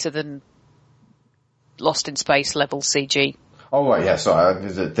look better than Lost in Space level CG. Oh, right, yeah, sorry.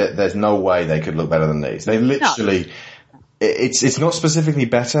 There's no way they could look better than these. They literally... No. It's not specifically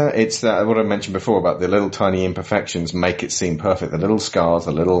better. It's what I mentioned before about the little tiny imperfections make it seem perfect. The little scars,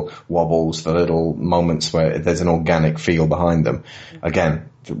 the little wobbles, the little moments where there's an organic feel behind them. Again,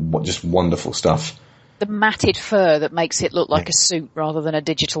 just wonderful stuff. The matted fur that makes it look like a suit rather than a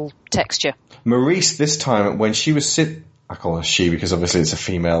digital texture. Maurice, this time, when she was I call her she because obviously it's a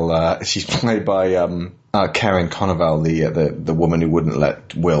female, she's played by Karen Conoval, the woman who wouldn't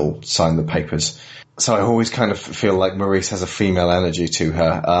let Will sign the papers. So I always kind of feel like Maurice has a female energy to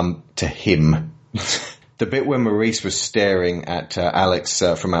her, to him. The bit where Maurice was staring at Alex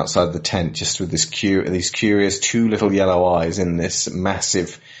from outside the tent, just with these curious two little yellow eyes in this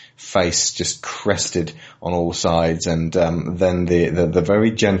massive face, just crested on all sides, and then the very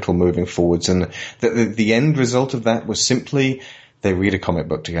gentle moving forwards, and the end result of that was simply they read a comic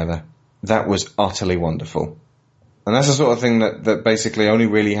book together. That was utterly wonderful. And that's the sort of thing that basically only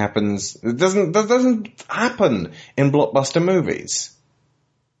really happens. That doesn't happen in blockbuster movies.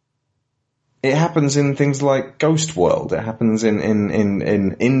 It happens in things like Ghost World. It happens in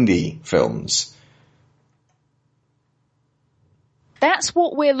indie films. That's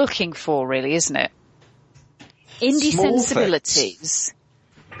what we're looking for, really, isn't it? Indie small sensibilities.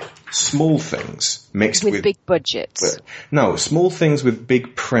 Small things mixed with big budgets. No, small things with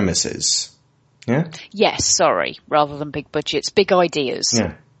big premises. Yeah? Yes, sorry. Rather than big budgets, big ideas.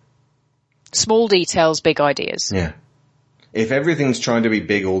 Yeah. Small details, big ideas. Yeah. If everything's trying to be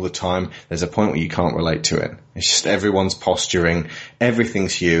big all the time, there's a point where you can't relate to it. It's just everyone's posturing,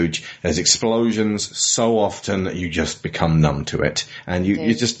 everything's huge, there's explosions so often that you just become numb to it. And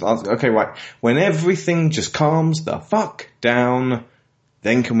you just, okay, right, when everything just calms the fuck down,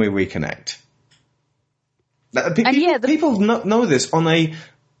 then can we reconnect? People know this on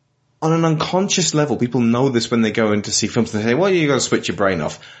an unconscious level. People know this when they go in to see films. They say, well, you got to switch your brain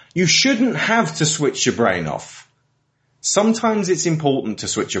off. You shouldn't have to switch your brain off. Sometimes it's important to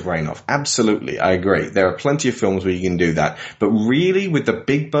switch your brain off. Absolutely, I agree. There are plenty of films where you can do that. But really, with the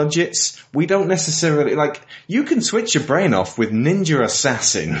big budgets, we don't necessarily, you can switch your brain off with Ninja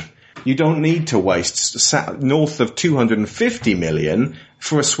Assassin. You don't need to waste north of 250 million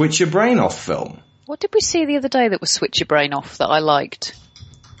for a switch your brain off film. What did we see the other day that was switch your brain off that I liked?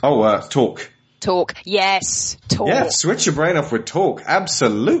 Oh, Talk. Talk. Yes, Talk. Yeah, switch your brain off with Talk.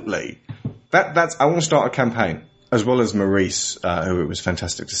 Absolutely. I want to start a campaign. As well as Maurice, who it was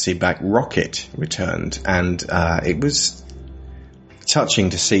fantastic to see back, Rocket returned, and it was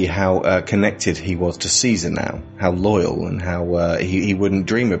touching to see how connected he was to Caesar now, how loyal, and how he wouldn't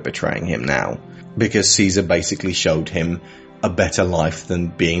dream of betraying him now, because Caesar basically showed him a better life than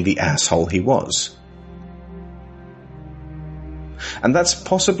being the asshole he was. And that's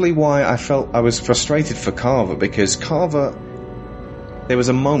possibly why I felt I was frustrated for Carver, because Carver... There was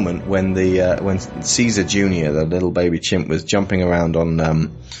a moment when when Caesar Jr., the little baby chimp, was jumping around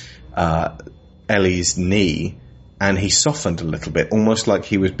on Ellie's knee, and he softened a little bit, almost like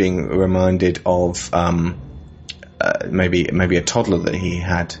he was being reminded of maybe a toddler that he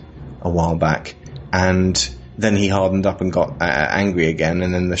had a while back, and then he hardened up and got angry again,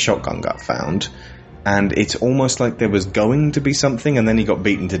 and then the shotgun got found, and it's almost like there was going to be something, and then he got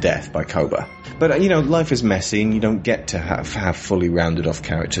beaten to death by Cobra. But, life is messy, and you don't get to have fully rounded off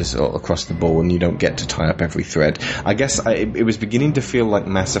characters across the board, and you don't get to tie up every thread. I guess it was beginning to feel like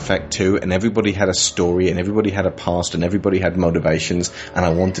Mass Effect 2, and everybody had a story, and everybody had a past, and everybody had motivations, and I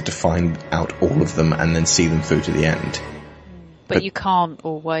wanted to find out all of them and then see them through to the end. But you can't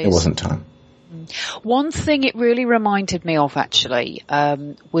always. It wasn't time. One thing it really reminded me of, actually,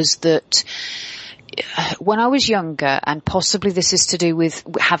 was that... when I was younger, and possibly this is to do with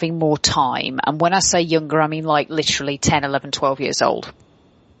having more time, and when I say younger, I mean literally 10, 11, 12 years old.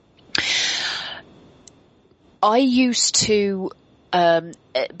 I used to,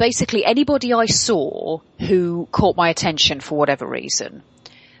 basically anybody I saw who caught my attention for whatever reason,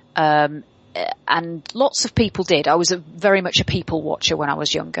 and lots of people did. I was very much a people watcher when I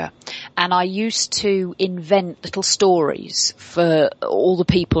was younger, and I used to invent little stories for all the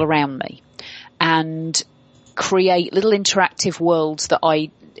people around me, and create little interactive worlds that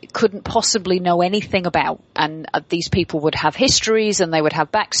I couldn't possibly know anything about. And these people would have histories, and they would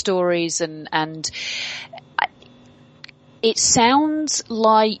have backstories, and it sounds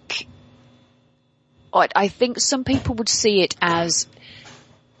like, I think some people would see it as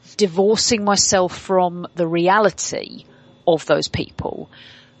divorcing myself from the reality of those people.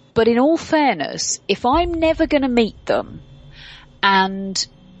 But in all fairness, if I'm never going to meet them, and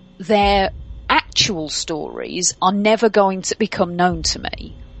their actual stories are never going to become known to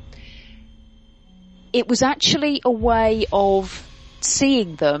me, it was actually a way of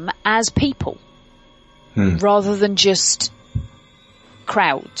seeing them as people rather than just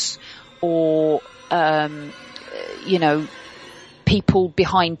crowds or people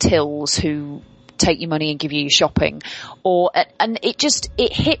behind tills who take your money and give you your shopping. And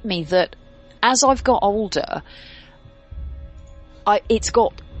it hit me that as I've got older,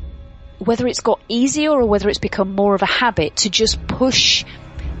 whether it's got easier or whether it's become more of a habit to just push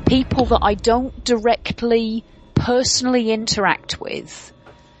people that I don't directly, personally interact with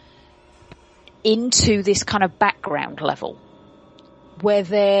into this kind of background level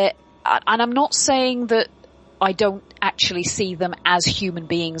where and I'm not saying that I don't actually see them as human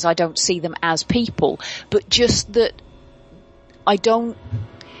beings, I don't see them as people, but just that I don't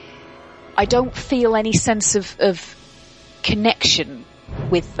feel any sense of connection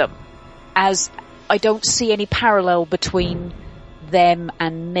with them, as I don't see any parallel between them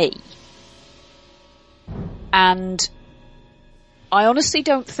and me. And I honestly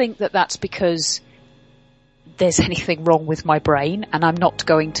don't think that that's because there's anything wrong with my brain, and I'm not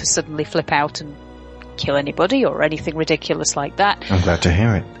going to suddenly flip out and kill anybody or anything ridiculous like that. I'm glad to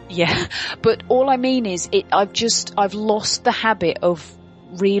hear it. Yeah, but all I mean is I've lost the habit of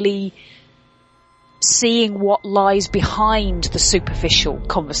really seeing what lies behind the superficial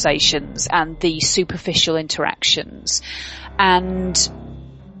conversations and the superficial interactions. And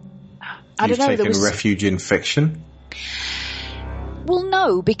don't know. You've taken refuge in fiction? Well,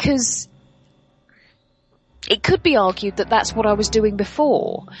 no, because it could be argued that that's what I was doing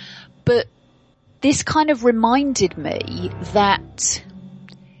before. But this kind of reminded me that,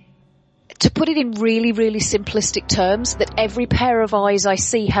 to put it in really, really simplistic terms, that every pair of eyes I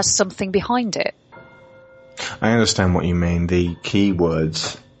see has something behind it. I understand what you mean. The key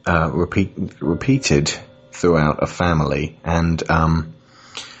words repeated throughout a family, and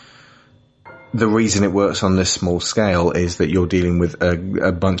the reason it works on this small scale is that you're dealing with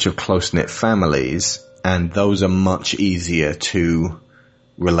a bunch of close-knit families, and those are much easier to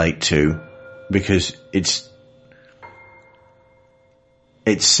relate to because it's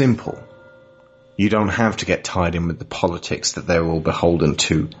simple. You don't have to get tied in with the politics that they're all beholden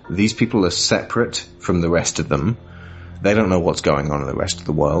to. These people are separate from the rest of them. They don't know what's going on in the rest of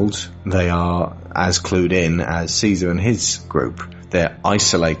the world. They are as clued in as Caesar and his group. They're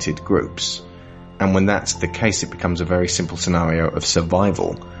isolated groups. And when that's the case, it becomes a very simple scenario of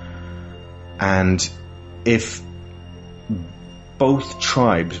survival. And if both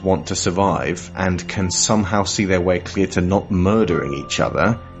tribes want to survive and can somehow see their way clear to not murdering each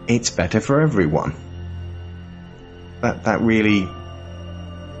other, it's better for everyone. That really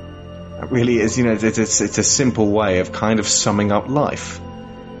is, it's a simple way of kind of summing up life.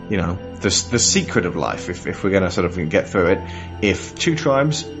 The secret of life, if we're going to sort of get through it. If two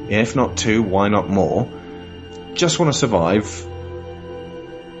tribes, if not two, why not more, just want to survive,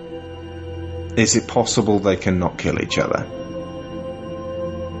 is it possible they can not kill each other?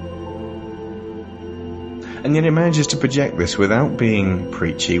 And yet it manages to project this without being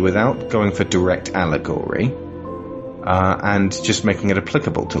preachy, without going for direct allegory, and just making it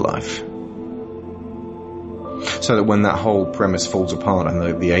applicable to life. So that when that whole premise falls apart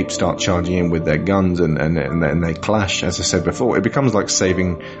and the apes start charging in with their guns and they clash, as I said before, it becomes like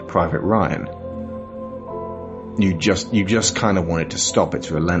Saving Private Ryan. You just kind of want it to stop. It's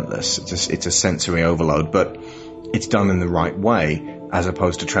relentless. It's a sensory overload, but it's done in the right way, as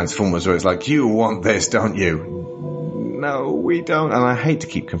opposed to Transformers, where it's like, you want this, don't you? No, we don't. And I hate to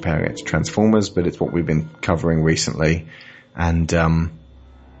keep comparing it to Transformers, but it's what we've been covering recently. And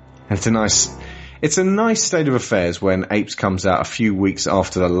it's a nice state of affairs when Apes comes out a few weeks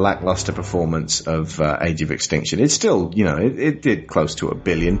after the lackluster performance of Age of Extinction. It's still, it did close to $1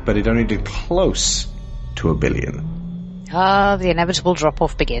 billion, but it only did close to $1 billion. The inevitable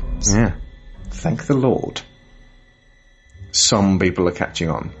drop-off begins. Yeah. Thank the Lord. Some people are catching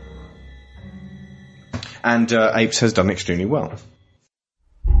on. And Apes has done extremely well.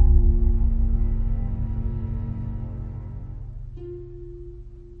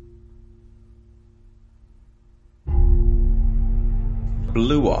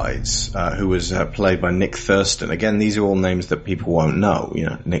 Blue Eyes, who was played by Nick Thurston. Again, these are all names that people won't know.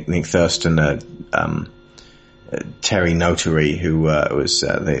 Nick Thurston, Terry Notary, who was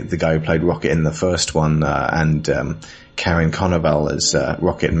the guy who played Rocket in the first one, and Karen Conabel as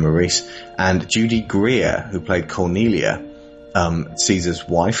Rocket and Maurice, and Judy Greer, who played Cornelia, Caesar's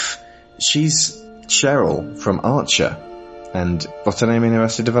wife. She's Cheryl from Archer. And what's her name in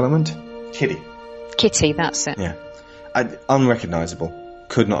Arrested Development? Kitty, that's it. Yeah. Unrecognisable.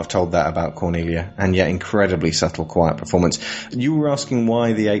 Could not have told that about Cornelia, and yet incredibly subtle, quiet performance. You were asking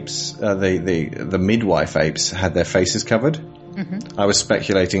why the apes, the midwife apes, had their faces covered? Mm-hmm. I was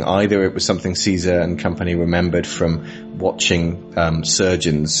speculating either it was something Caesar and company remembered from watching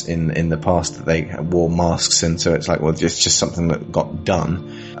surgeons in the past, that they wore masks, and so it's like, well, it's just something that got done.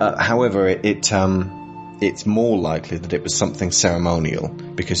 However, it's more likely that it was something ceremonial,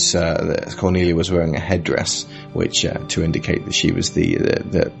 because Cornelia was wearing a headdress, which to indicate that she was the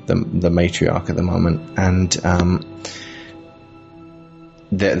matriarch at the moment, and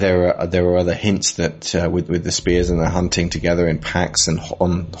there are other hints that with the spears and the hunting together in packs and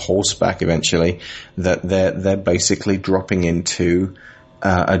on horseback eventually, that they're basically dropping into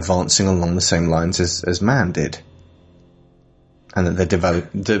advancing along the same lines as man did, and that they're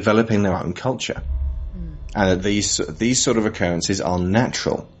developing their own culture. And that these sort of occurrences are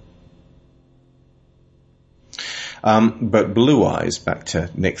natural. But Blue Eyes, back to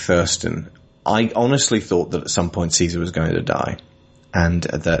Nick Thurston, I honestly thought that at some point Caesar was going to die. And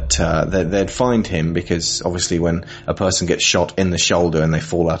that they'd find him, because obviously when a person gets shot in the shoulder and they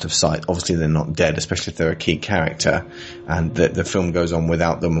fall out of sight, obviously they're not dead, especially if they're a key character. And the film goes on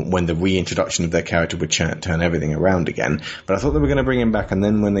without them, when the reintroduction of their character would turn everything around again. But I thought they were going to bring him back, and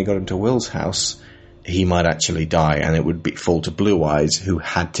then when they got him to Will's house, he might actually die, and it would fall to Blue Eyes, who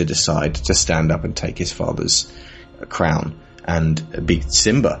had to decide to stand up and take his father's crown and be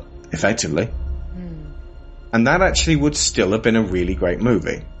Simba, effectively. And that actually would still have been a really great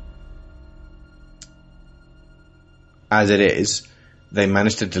movie. as it is, they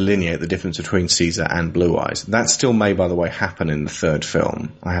managed to delineate the difference between Caesar and Blue Eyes. That still may, by the way, happen in the third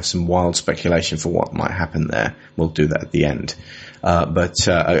film. I have some wild speculation for what might happen there. We'll do that at the end. But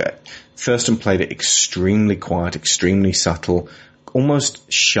Thurston played it extremely quiet, extremely subtle, almost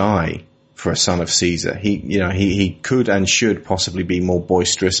shy for a son of Caesar. He could and should possibly be more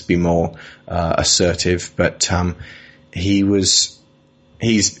boisterous, be more assertive, but he's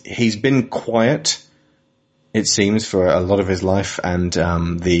been quiet, it seems, for a lot of his life, and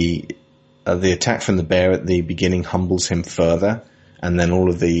the attack from the bear at the beginning humbles him further, and then all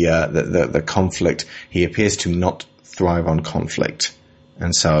of the conflict, he appears to not thrive on conflict.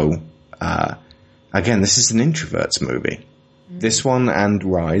 And so, again, this is an introverts movie. This one and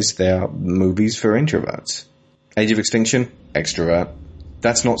Rise, they are movies for introverts. Age of Extinction, extrovert.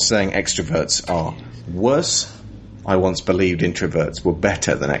 That's not saying extroverts are worse. I once believed introverts were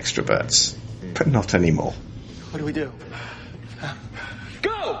better than extroverts, but not anymore. What do we do?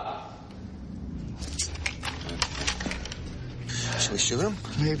 Go! Should we shoot him?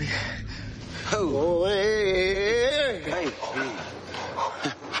 Maybe. Oh, hey.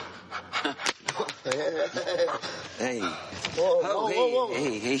 Hey. Whoa.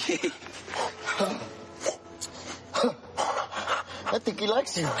 Hey. I think he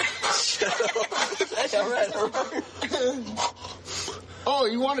likes you. That's all right. Oh,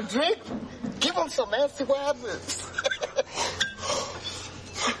 you want a drink? Give him some, man. See what happens.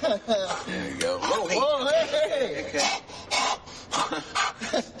 There you go. Whoa, hey. Okay.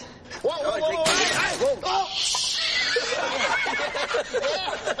 Whoa.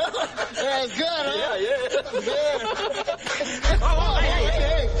 That's good, huh? Yeah. Oh,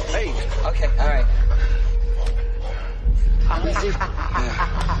 hey. Okay, all right. Easy.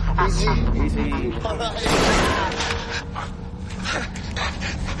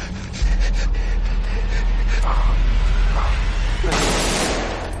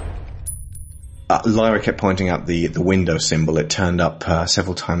 Lyra kept pointing out the window symbol. It turned up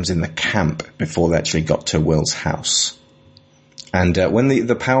several times in the camp before they actually got to Will's house. And when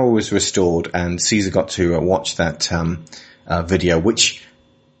the power was restored and Caesar got to watch that video, which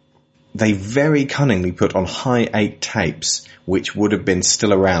they very cunningly put on high 8 tapes, which would have been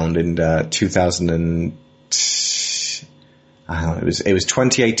still around in 2000 and it was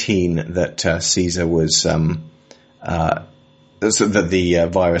 2018 that Caesar was that the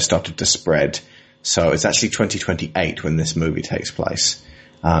virus started to spread. So it's actually 2028 when this movie takes place.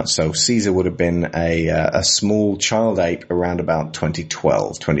 So Caesar would have been a small child ape around about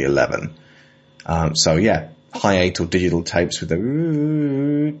 2012, 2011. So yeah, high 8 or digital tapes with the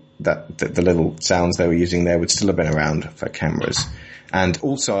little sounds they were using there would still have been around for cameras. And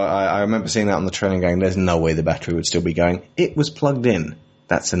also, I remember seeing that on the trailer going, there's no way the battery would still be going. It was plugged in.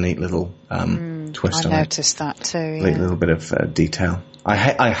 That's a neat little twist on it. I noticed that too, yeah. Little bit of detail.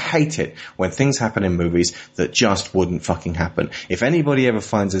 I hate it when things happen in movies that just wouldn't fucking happen. If anybody ever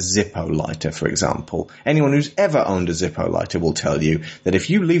finds a Zippo lighter, for example, anyone who's ever owned a Zippo lighter will tell you that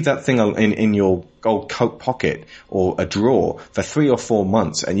if you leave that thing in your old coat pocket or a drawer for 3 or 4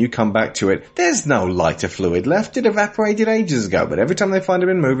 months and you come back to it, there's no lighter fluid left. It evaporated ages ago. But every time they find them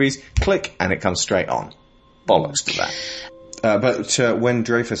in movies, click and it comes straight on. Bollocks to that. But when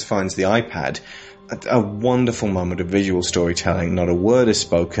Dreyfus finds the iPad, a wonderful moment of visual storytelling. Not a word is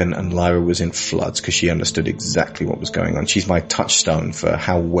spoken, and Lyra was in floods because she understood exactly what was going on. She's my touchstone for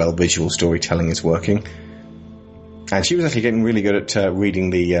how well visual storytelling is working. And she was actually getting really good at reading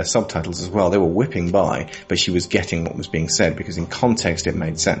the subtitles as well. They were whipping by, but she was getting what was being said because in context it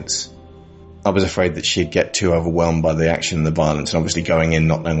made sense. I was afraid that she'd get too overwhelmed by the action and the violence, and obviously going in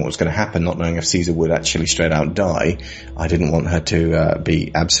not knowing what was going to happen, not knowing if Caesar would actually straight out die, I didn't want her to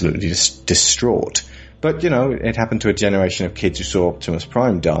be absolutely distraught. But, it happened to a generation of kids who saw Optimus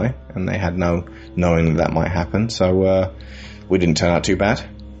Prime die, and they had no knowing that might happen, so we didn't turn out too bad.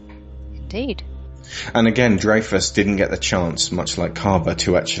 Indeed. And again, Dreyfus didn't get the chance, much like Carver,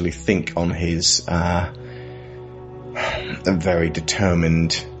 to actually think on his a very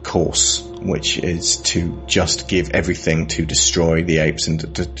determined course, which is to just give everything to destroy the apes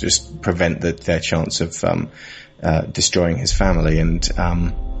and to just prevent their chance of destroying his family. And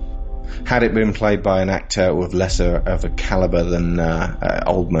had it been played by an actor with lesser of a caliber than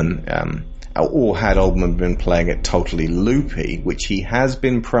Oldman, or had Oldman been playing it totally loopy, which he has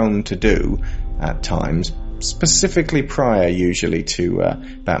been prone to do at times, specifically prior usually to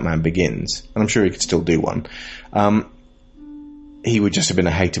Batman Begins, and I'm sure he could still do one, he would just have been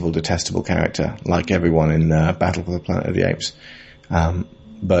a hateable, detestable character, like everyone in Battle for the Planet of the Apes.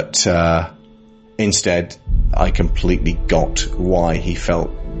 But instead, I completely got why he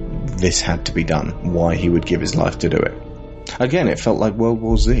felt this had to be done, why he would give his life to do it. Again, it felt like World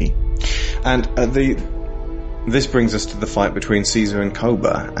War Z. And this brings us to the fight between Caesar and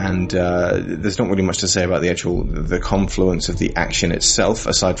Koba, and there's not really much to say about the confluence of the action itself,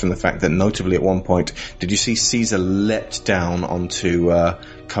 aside from the fact that notably at one point, did you see Caesar leapt down onto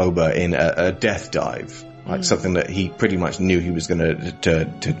Koba in a death dive? Like something that he pretty much knew he was going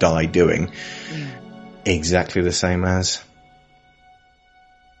to die doing. Yeah. Exactly the same as...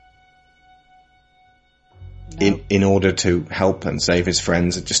 In order to help and save his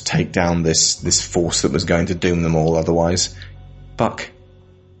friends and just take down this force that was going to doom them all otherwise. Buck.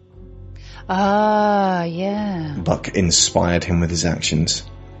 Ah, yeah. Buck inspired him with his actions.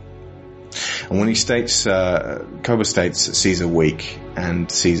 And when he states, Koba states Caesar weak, and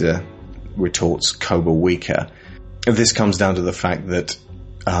Caesar retorts Koba weaker, this comes down to the fact that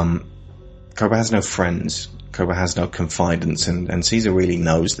Koba has no friends. Koba has no confidants, and Caesar really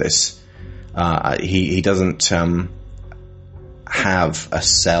knows this. He doesn't have a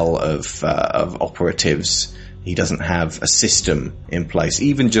cell of operatives. He doesn't have a system in place,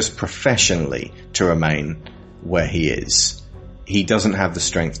 even just professionally, to remain where he is. He doesn't have the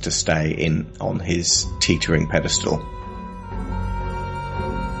strength to stay on his teetering pedestal.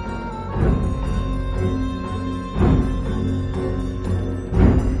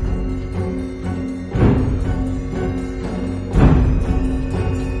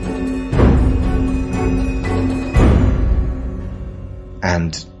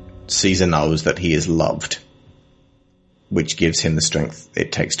 And Caesar knows that he is loved, which gives him the strength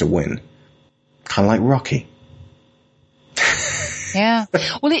it takes to win. Kind of like Rocky. Yeah.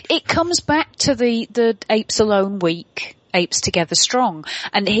 Well, it comes back to the apes alone weak, apes together strong.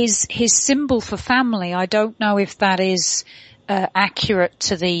 And his symbol for family, I don't know if that is accurate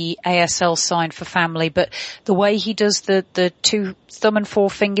to the ASL sign for family, but the way he does the two thumb and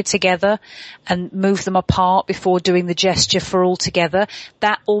forefinger together and move them apart before doing the gesture for all together,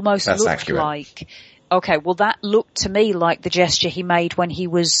 that almost looked accurate. Like, okay, well that looked to me like the gesture he made when he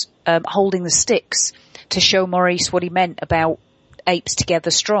was holding the sticks to show Maurice what he meant about apes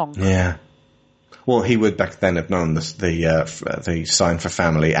together strong. Yeah. Well, he would back then have known the sign for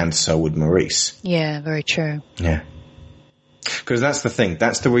family, and so would Maurice. Yeah, very true. Yeah. Because that's the thing.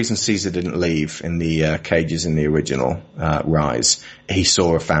 That's the reason Caesar didn't leave in the cages in the original Rise. He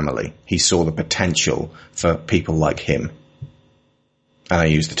saw a family. He saw the potential for people like him. And I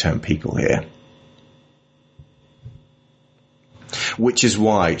use the term people here. Which is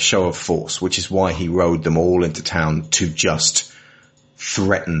why, show of force, which is why he rode them all into town to just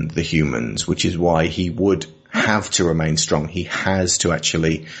threaten the humans, which is why he would have to remain strong. He has to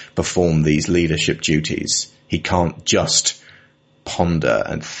actually perform these leadership duties. He can't just ponder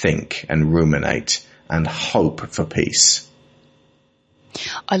and think and ruminate and hope for peace.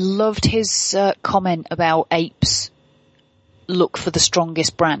 I loved his comment about apes look for the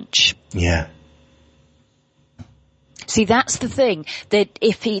strongest branch. Yeah. See, that's the thing, that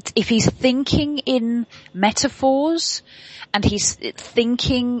if he's thinking in metaphors and he's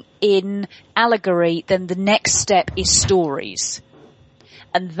thinking in allegory, then the next step is stories.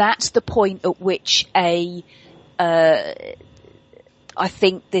 And that's the point at which I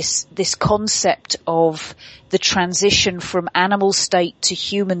think this concept of the transition from animal state to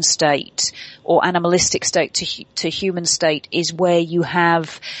human state, or animalistic state to human state, is where you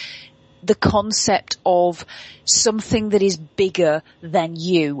have the concept of something that is bigger than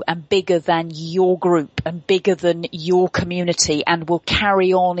you and bigger than your group and bigger than your community and will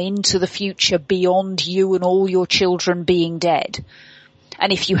carry on into the future beyond you and all your children being dead.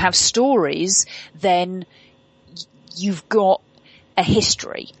 And if you have stories, then you've got a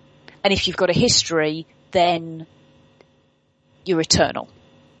history. And if you've got a history, then you're eternal.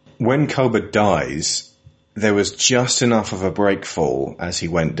 When Koba dies, there was just enough of a breakfall as he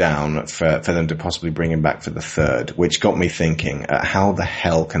went down for them to possibly bring him back for the third, which got me thinking, how the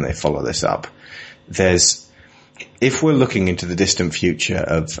hell can they follow this up? If we're looking into the distant future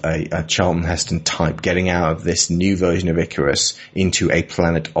of a Charlton Heston type getting out of this new version of Icarus into a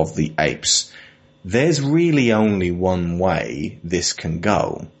planet of the apes, there's really only one way this can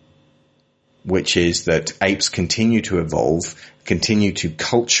go, which is that apes continue to evolve, continue to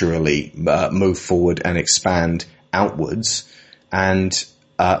culturally move forward and expand outwards, and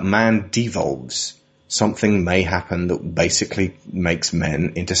man devolves. Something may happen that basically makes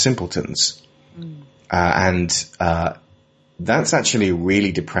men into simpletons. And that's actually a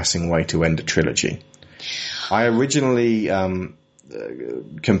really depressing way to end a trilogy. I originally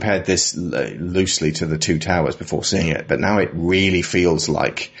compared this loosely to The Two Towers before seeing it, but now it really feels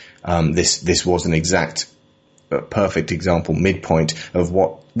like this was an exact perfect example, midpoint of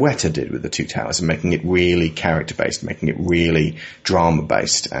what Weta did with the Two Towers, and making it really character-based, making it really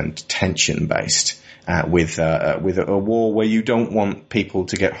drama-based and tension-based, with a war where you don't want people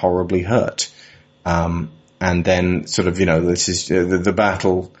to get horribly hurt. And then sort of, this is the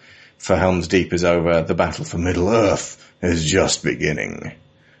battle for Helm's Deep is over. The battle for Middle-earth is just beginning.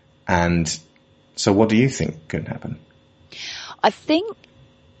 And so what do you think could happen? I think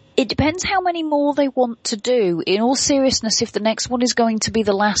it depends how many more they want to do. In all seriousness, if the next one is going to be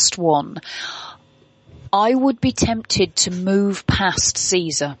the last one, I would be tempted to move past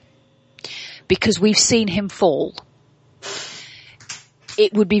Caesar, because we've seen him fall.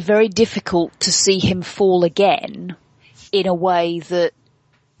 It would be very difficult to see him fall again in a way that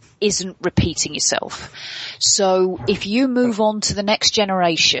isn't repeating yourself. So if you move on to the next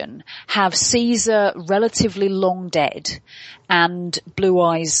generation, have Caesar relatively long dead and Blue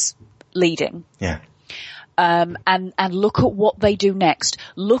Eyes leading. Yeah. And look at what they do next.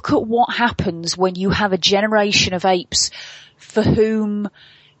 Look at what happens when you have a generation of apes for whom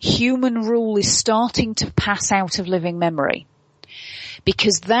human rule is starting to pass out of living memory.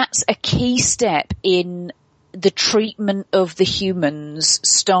 Because that's a key step in the treatment of the humans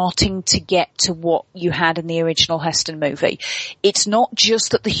starting to get to what you had in the original Heston movie. It's not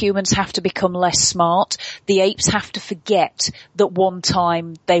just that the humans have to become less smart. The apes have to forget that one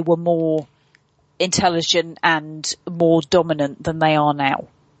time they were more intelligent and more dominant than they are now.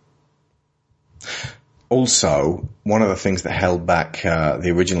 Also, one of the things that held back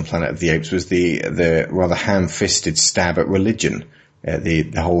the original Planet of the Apes was the rather ham-fisted stab at religion. The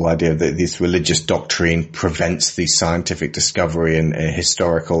whole idea that this religious doctrine prevents the scientific discovery and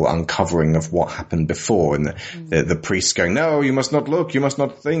historical uncovering of what happened before, and the priests going, no, you must not look, you must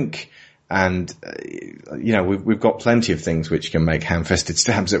not think. And, we've got plenty of things which can make ham-fisted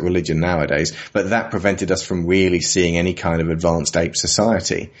stabs at religion nowadays, but that prevented us from really seeing any kind of advanced ape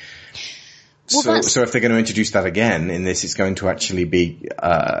society. Well, so if they're going to introduce that again in this, it's going to actually be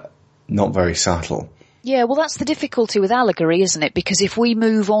not very subtle. Yeah, well, that's the difficulty with allegory, isn't it? Because if we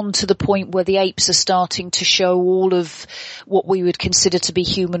move on to the point where the apes are starting to show all of what we would consider to be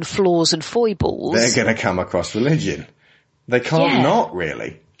human flaws and foibles, they're going to come across religion. They can't not,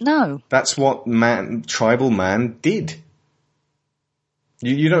 really. No. That's what tribal man did.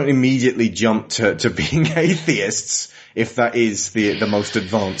 You don't immediately jump to being atheists if that is the most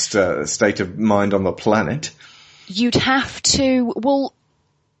advanced state of mind on the planet. You'd have to, well,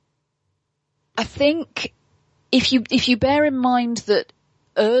 I think if you bear in mind that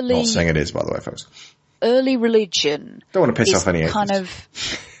early... Not saying it is, by the way, folks. Early religion... Don't want to piss off any atheists. Kind of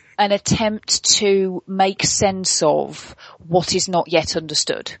an attempt to make sense of what is not yet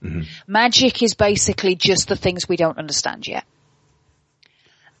understood. Mm-hmm. Magic is basically just the things we don't understand yet.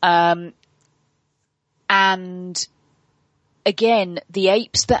 And again, the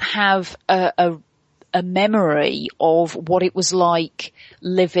apes that have a memory of what it was like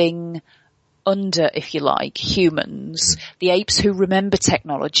living under, if you like, humans, the apes who remember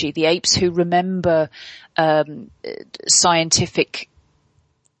technology, the apes who remember scientific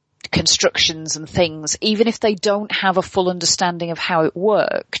constructions and things, even if they don't have a full understanding of how it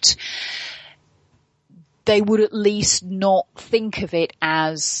worked, they would at least not think of it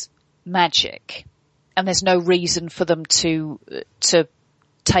as magic. And there's no reason for them to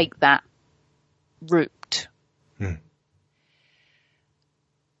take that route.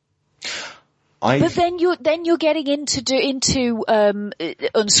 But then you're getting into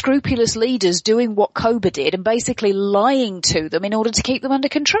unscrupulous leaders doing what Cobra did and basically lying to them in order to keep them under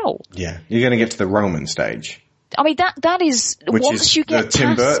control. Yeah, you're going to get to the Roman stage. I mean that is which once is you get the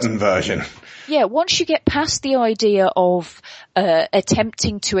Tim Burton version. Yeah, once you get past the idea of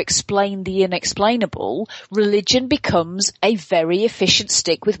attempting to explain the unexplainable, religion becomes a very efficient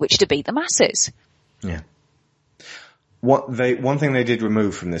stick with which to beat the masses. Yeah. One thing they did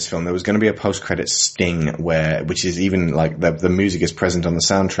remove from this film, there was going to be a post-credit sting which is even like the music is present on the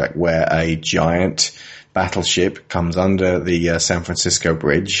soundtrack, where a giant battleship comes under the San Francisco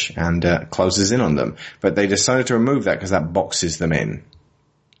Bridge and closes in on them. But they decided to remove that because that boxes them in.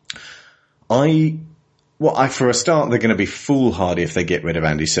 For a start, they're going to be foolhardy if they get rid of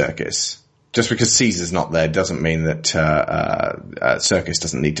Andy Serkis. Just because Caesar's not there doesn't mean that Serkis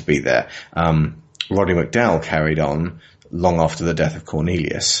doesn't need to be there. Roddy McDowall carried on long after the death of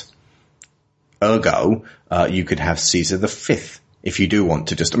Cornelius. Ergo, you could have Caesar V if you do want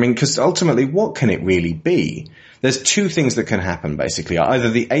to because ultimately, what can it really be? There's two things that can happen, basically. Either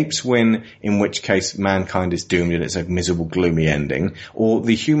the apes win, in which case mankind is doomed and it's a miserable, gloomy ending, or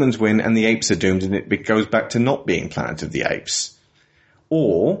the humans win and the apes are doomed and it goes back to not being Planet of the Apes.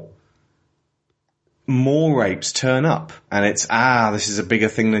 Or more apes turn up, and it's, this is a bigger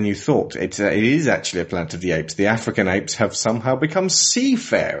thing than you thought. It is actually a Planet of the Apes. The African apes have somehow become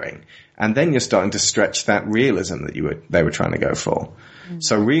seafaring, and then you're starting to stretch that realism that they were trying to go for.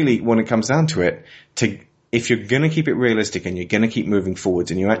 So really, when it comes down to it, if you're going to keep it realistic and you're going to keep moving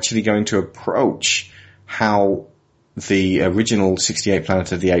forwards and you're actually going to approach how the original 68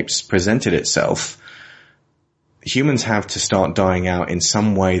 Planet of the Apes presented itself, humans have to start dying out in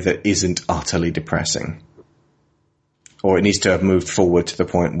some way that isn't utterly depressing. Or it needs to have moved forward to the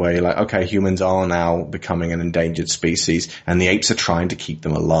point where you're like, okay, humans are now becoming an endangered species, and the apes are trying to keep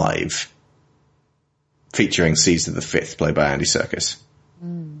them alive. Featuring Caesar V, played by Andy Serkis.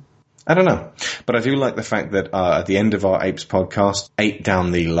 I don't know. But I do like the fact that at the end of our Apes podcast, 8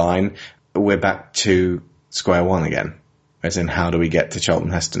 down the line, we're back to square one again. As in, how do we get to Charlton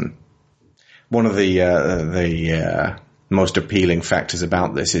Heston? One of the most appealing factors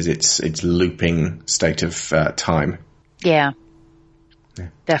about this is its looping state of time. Yeah,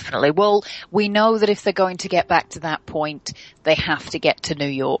 definitely. Well, we know that if they're going to get back to that point, they have to get to New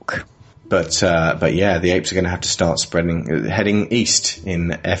York. But yeah, the apes are going to have to start heading east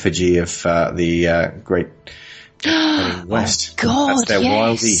in effigy of the great heading west. Oh, God, that's their yes.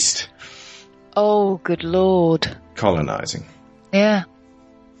 wild east. Oh, good Lord. Colonizing. Yeah.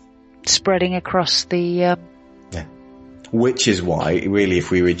 Spreading across the... Yeah. Which is why, really,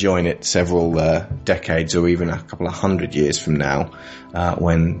 if we rejoin it several decades or even a couple of 100 years from now,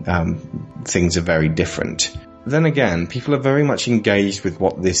 when things are very different, then again, people are very much engaged with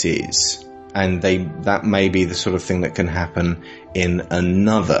what this is. And that may be the sort of thing that can happen in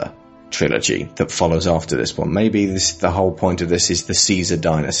another trilogy that follows after this one. Maybe the whole point of this is the Caesar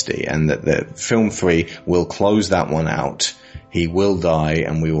dynasty, and that the film 3 will close that one out. He will die,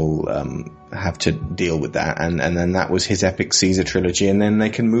 and we will have to deal with that. And then that was his epic Caesar trilogy, and then they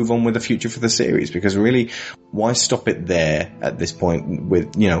can move on with the future for the series. Because really, why stop it there at this point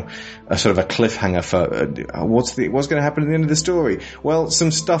with, a sort of a cliffhanger for what's going to happen at the end of the story? Well,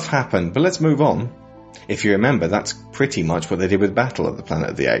 some stuff happened, but let's move on. If you remember, that's pretty much what they did with Battle of the Planet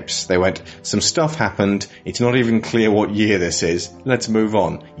of the Apes. They went, some stuff happened, it's not even clear what year this is, let's move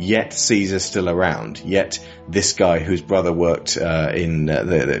on. Yet Caesar's still around. Yet this guy whose brother worked in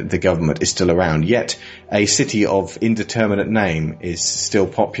the government is still around. Yet a city of indeterminate name is still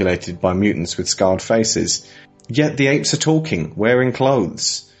populated by mutants with scarred faces. Yet the apes are talking, wearing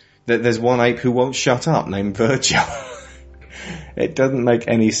clothes. There's one ape who won't shut up, named Virgil. It doesn't make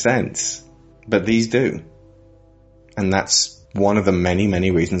any sense. But these do. And that's one of the many, many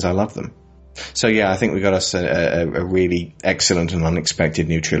reasons I love them. So yeah, I think we got us a really excellent and unexpected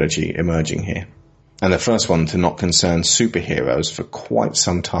new trilogy emerging here. And the first one to not concern superheroes for quite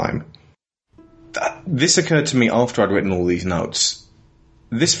some time. This occurred to me after I'd written all these notes.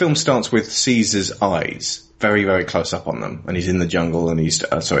 This film starts with Caesar's eyes, very, very close up on them. And he's in the jungle, and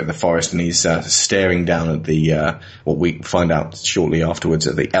the forest, and he's staring down at the, what we find out shortly afterwards,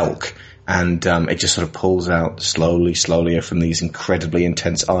 at the elk. And it just sort of pulls out slowly from these incredibly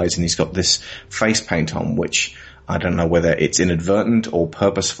intense eyes, and he's got this face paint on, which I don't know whether it's inadvertent or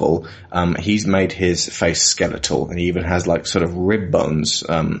purposeful. He's made his face skeletal, and he even has like sort of rib bones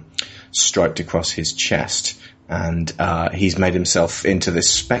striped across his chest. And he's made himself into this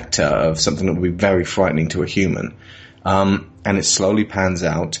spectre of something that would be very frightening to a human. And it slowly pans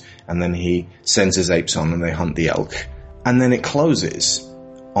out, and then he sends his apes on, and they hunt the elk. And then it closes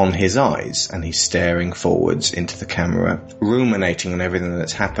on his eyes, and he's staring forwards into the camera, ruminating on everything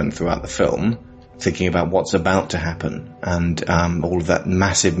that's happened throughout the film, thinking about what's about to happen, and all of that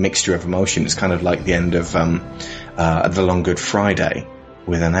massive mixture of emotion. It's kind of like the end of The Long Good Friday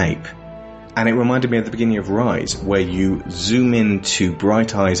with an ape. And it reminded me of the beginning of Rise, where you zoom into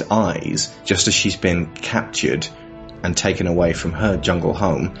Bright Eye's eyes just as she's been captured and taken away from her jungle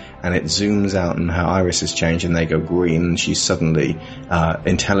home, and it zooms out and her irises change and they go green, and she's suddenly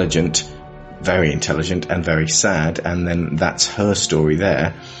intelligent, very intelligent, and very sad, and then that's her story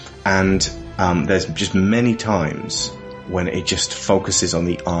there. And there's just many times when it just focuses on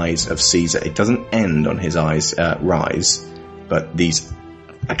the eyes of Caesar. It doesn't end on his eyes rise, but these,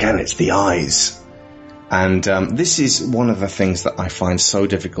 again, it's the eyes. And this is one of the things that I find so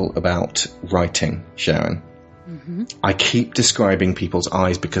difficult about writing, Sharon. Mm-hmm. I keep describing people's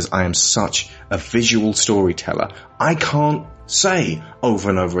eyes because I am such a visual storyteller. I can't say over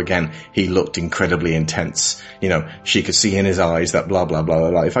and over again, he looked incredibly intense. She could see in his eyes that blah, blah, blah,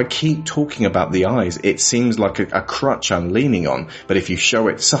 blah, blah. If I keep talking about the eyes, it seems like a crutch I'm leaning on. But if you show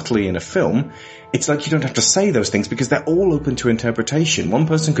it subtly in a film, it's like you don't have to say those things because they're all open to interpretation. One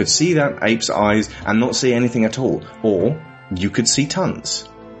person could see that ape's eyes and not see anything at all. Or you could see tons.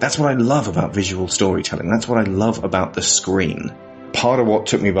 That's what I love about visual storytelling. That's what I love about the screen. Part of what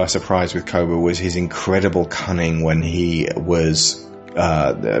took me by surprise with Cobra was his incredible cunning when he was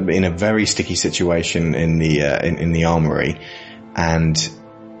in a very sticky situation in the armory, and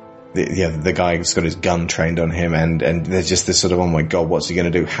the guy's got his gun trained on him, and there's just this sort of, oh my god, what's he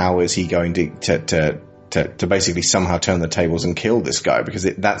going to do? How is he going to basically somehow turn the tables and kill this guy? Because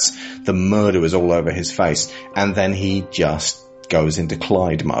that's the murder was all over his face, and then he just goes into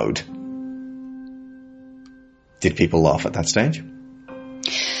Clyde mode. Did people laugh at that stage?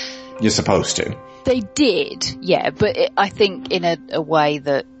 You're supposed to. They did, yeah, but I think in a way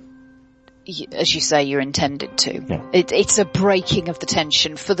that, as you say, you're intended to. Yeah. It's a breaking of the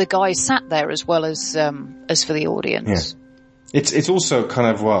tension for the guy sat there as well as for the audience. Yeah. It's also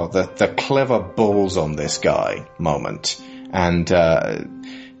kind of, well, the clever balls on this guy moment, and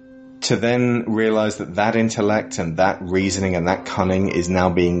to then realize that intellect and that reasoning and that cunning is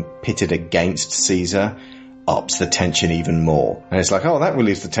now being pitted against Caesar ups the tension even more. And it's like, oh, that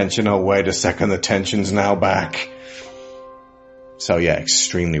relieves the tension. Oh, wait a second, the tension's now back. So yeah,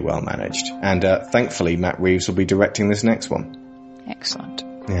 extremely well managed. And thankfully, Matt Reeves will be directing this next one. Excellent.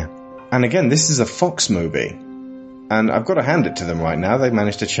 Yeah. And again, this is a Fox movie. And I've got to hand it to them right now. They've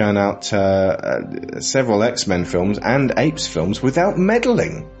managed to churn out several X-Men films and Apes films without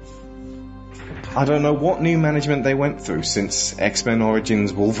meddling. I don't know what new management they went through since X-Men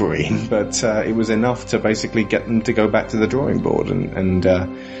Origins Wolverine, but it was enough to basically get them to go back to the drawing board and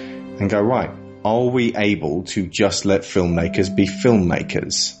go, right, are we able to just let filmmakers be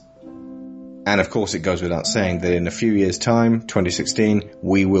filmmakers? And of course it goes without saying that in a few years' time, 2016,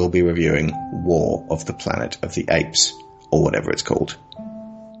 we will be reviewing War of the Planet of the Apes, or whatever it's called.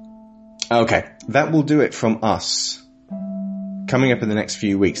 Okay, that will do it from us. Coming up in the next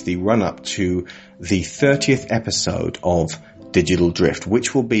few weeks, the run-up to the 30th episode of Digital Drift,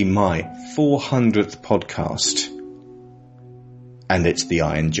 which will be my 400th podcast. And it's the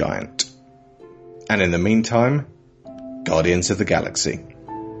Iron Giant. And in the meantime, Guardians of the Galaxy.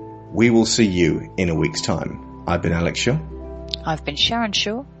 We will see you in a week's time. I've been Alex Shaw. I've been Sharon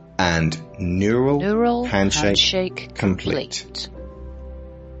Shaw. And Neural Handshake complete.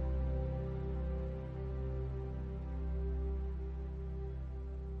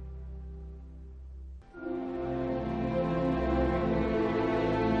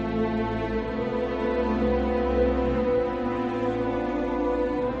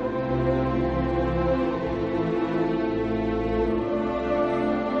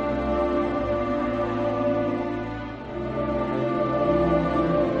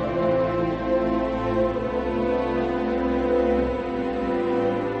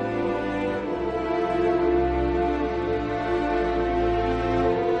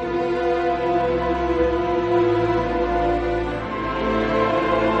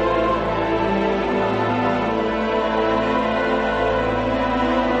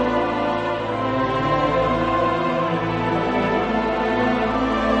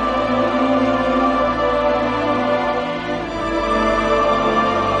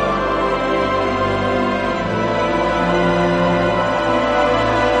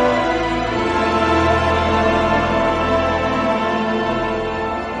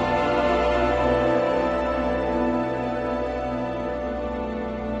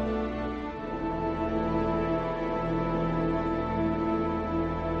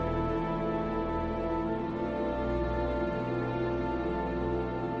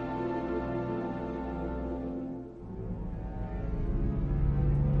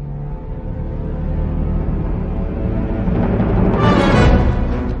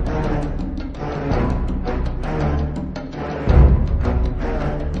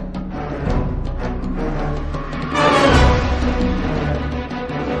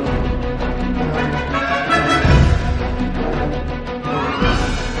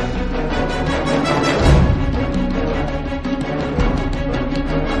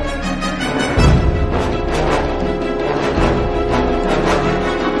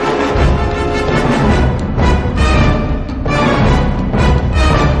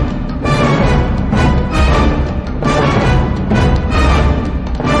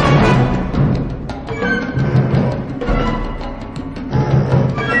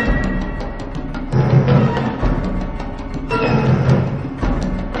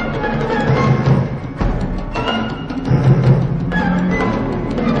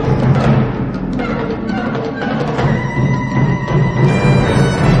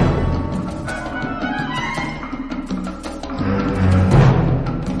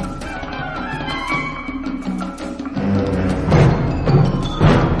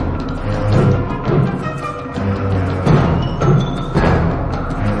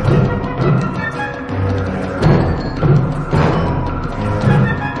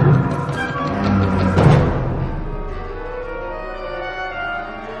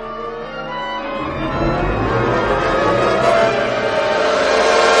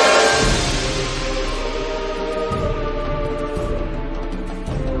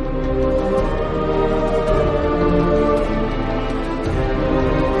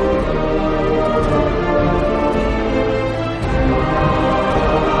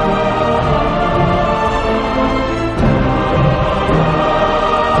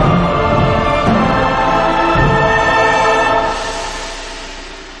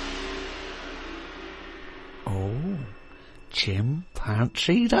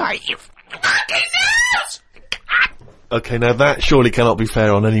 chimpanzee Dave. Okay, now that surely cannot be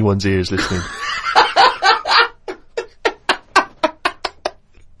fair on anyone's ears listening.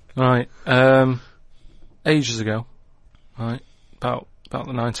 Right, ages ago, right, about the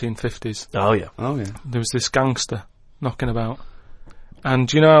 1950s. Oh yeah. There was this gangster knocking about. And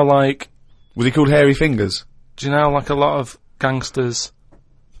do you know, like... Was he called Hairy Fingers? Do you know, like, a lot of gangsters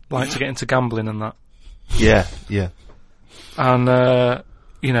like to get into gambling and that? Yeah. And,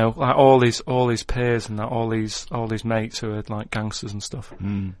 you know, like all his peers and that, all these mates who are like gangsters and stuff,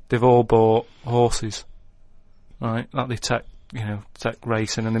 they've all bought horses, right? Like they take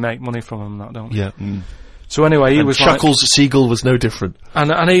racing and they make money from them and that, don't they? Yeah. So anyway, he was Chuckles the Seagull was no different.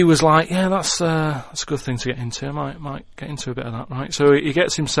 And he was like, yeah, that's a good thing to get into. I might get into a bit of that, right? So he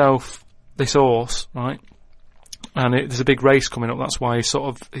gets himself this horse, right? And there's a big race coming up. That's why he's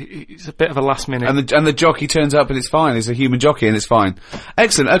a bit of a last minute. And the jockey turns up and it's fine. It's a human jockey and it's fine.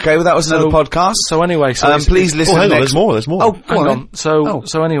 Excellent. Okay, well that was another podcast. So anyway, please listen. Hang on, next. there's more. Oh, hang on.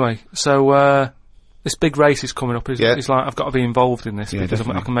 So anyway, this big race is coming up. He's like, I've got to be involved in this because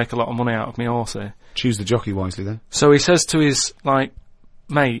I can make a lot of money out of my horse here. Choose the jockey wisely then. So he says to his mate,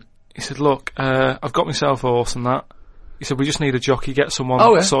 he said, look, I've got myself a horse and that. He said, we just need a jockey, get someone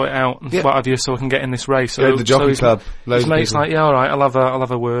to sort it out and what have you, so I can get in this race. So the jockey club. His mate's like, yeah, alright, I'll have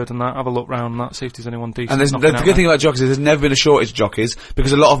a word and that, have a look round and that, see if there's anyone decent. And the good thing about jockeys is there's never been a shortage of jockeys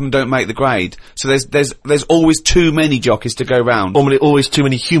because a lot of them don't make the grade. So there's always too many jockeys to go round. Always too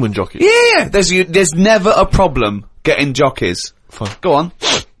many human jockeys. Yeah, there's never a problem getting jockeys. Fine. Go on.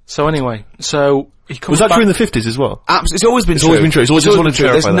 So anyway, he comes Was that true in the 50s as well? Absolutely. It's always been true. It's always wanted to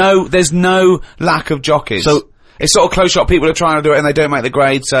clarify There's no lack of jockeys. So, it's sort of close shot. People are trying to do it and they don't make the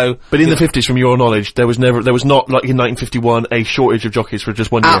grade. So, but in the 50s, from your knowledge, there was not like in 1951 a shortage of jockeys for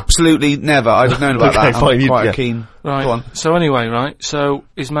just 1 year. Absolutely never. I'd have known about that. Fine, I'm quite keen. Right. Go on. So anyway, right. So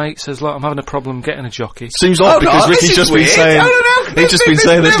his mate says, "Look, I'm having a problem getting a jockey." Seems odd because Ricky's just been saying. He's just been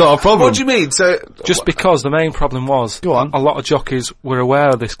saying there's not a problem. What do you mean? So just because the main problem was, go on. A lot of jockeys were aware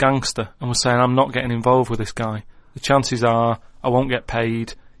of this gangster and were saying, "I'm not getting involved with this guy. The chances are I won't get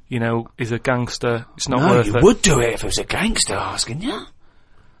paid." You know, he's a gangster, it's not worth it. You would do it if it was a gangster asking you.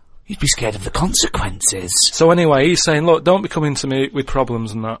 You'd be scared of the consequences. So anyway, he's saying, look, don't be coming to me with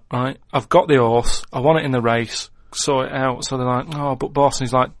problems and that, right? I've got the horse, I want it in the race, sort it out. So they're like, oh, but boss, and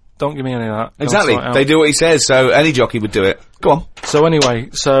he's like, don't give me any of that. Exactly, they do what he says, so any jockey would do it. Go on. So anyway,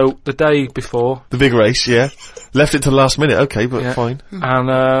 the day before... The big race, yeah. Left it to the last minute, okay, but fine.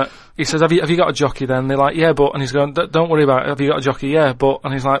 And, he says, have you got a jockey then? They're like, yeah, but, and he's going, don't worry about it, have you got a jockey? Yeah, but,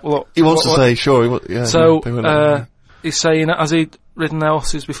 and he's like, well, look. He wants to say, sure, yeah. So, he's saying, has he ridden the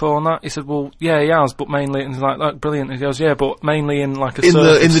horses before and that? He said, well, yeah, he has, but mainly, and he's like, brilliant. And he goes, yeah, but mainly in like a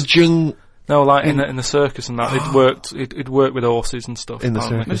circus. In the jungle. No, like in the circus and that. He'd worked with horses and stuff. In the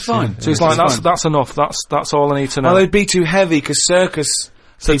circus. It's fine. So he's like, that's enough, that's all I need to know. Well, they'd be too heavy, because circus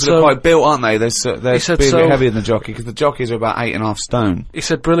people are quite built, aren't they? They're a bit heavier than the jockey, because the jockeys are about 8.5 stone. He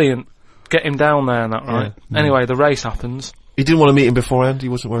said, brilliant. Get him down there and that, right? Yeah. Anyway, the race happens. He didn't want to meet him beforehand. He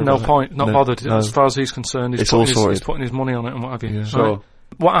wasn't worried. No point. Not bothered. No. As far as he's concerned, he's putting his money on it and what have you. Yeah. Sure. Right?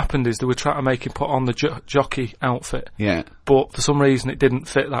 What happened is they were trying to make him put on the jockey outfit. Yeah. But for some reason, it didn't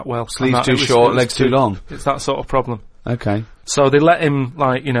fit that well. Sleeves too short, legs too long. It's that sort of problem. Okay. So they let him,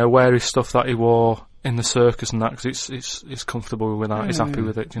 wear his stuff that he wore in the circus and that, because it's comfortable with that. Yeah, he's happy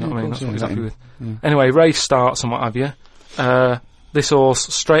with it. Do you know what I mean? That's what he's happy with. Yeah. Anyway, race starts and what have you. This horse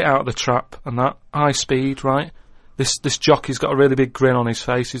straight out of the trap and that, high speed, right? This jockey's got a really big grin on his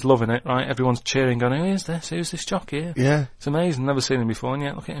face, he's loving it, right? Everyone's cheering, going, who's this jockey? Yeah. It's amazing, never seen him before, and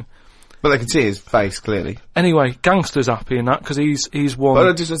yet, look at him. But they can see his face, clearly. Anyway, gangster's happy in that, because he's won. But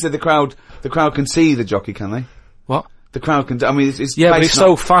I just said the crowd can see the jockey, can they? What? The crowd can, I mean, it's yeah, but it's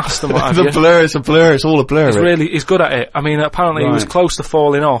so fast and what have you. It's all a blur. He's good at it. I mean, apparently he was close to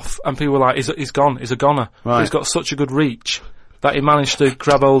falling off, and people were like, he's gone, he's a goner. Right. He's got such a good reach that he managed to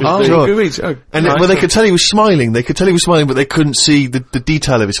grab hold of good reach. Oh. And they could tell he was smiling. They could tell he was smiling, but they couldn't see the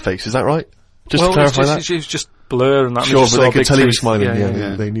detail of his face. Is that right? Just to clarify that? It was just blur and that. Sure, but they could tell he was smiling.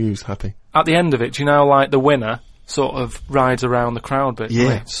 Yeah. They knew he was happy. At the end of it, do you know, like, the winner sort of rides around the crowd bit,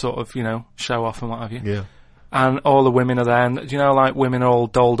 yeah, sort of, show off and what have you. Yeah. And all the women are there, and do you know, like, women are all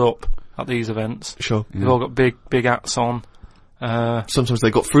dolled up at these events? Sure. They've all got big hats on. Sometimes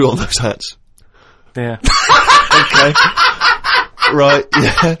they got through on those hats. Yeah. Okay. Right,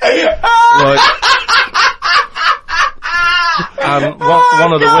 yeah. Right. And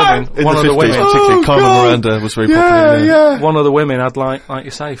one of the women, particularly Carmen Miranda, was very popular. One of the women had like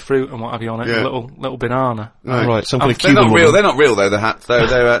you say, fruit and what have you on it, a little banana. Right, some kind of Cuban Cuban woman. They're not real though. The hats, though.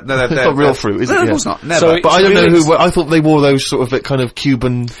 They're it's not real fruit, is it? No, of course not. Never. So but I don't know who. I thought they wore those sort of kind of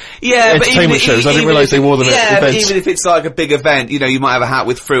Cuban entertainment shows. I didn't realise they wore them at events. But even if it's like a big event, you might have a hat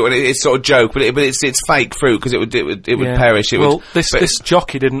with fruit, and it's sort of joke, but it's fake fruit because it would perish. This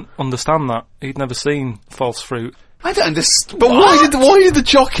jockey didn't understand that. He'd never seen false fruit. I don't understand. But why did the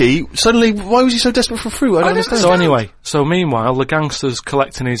jockey suddenly? Why was he so desperate for fruit? I don't understand. So anyway, meanwhile, the gangster's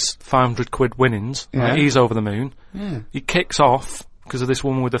collecting his £500 winnings. Yeah. Right, he's over the moon. Yeah. He kicks off because of this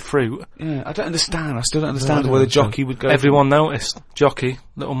woman with the fruit. Yeah, I don't understand. I still don't understand where the jockey would go. Everyone noticed. Jockey,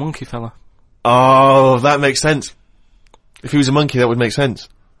 little monkey fella. Oh, that makes sense. If he was a monkey, that would make sense.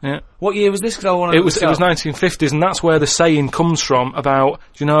 Yeah. What year was this? Because I want to. It was 1950s, and that's where the saying comes from about,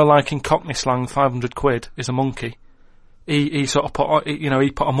 like in Cockney slang, £500 is a monkey. He sort of put,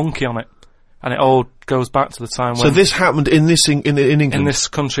 he put a monkey on it, and it all goes back to the time when. So this happened in England. In this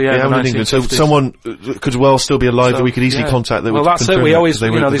country, yeah, in England. So someone could well still be alive that we could easily contact. That well, that's it. We always,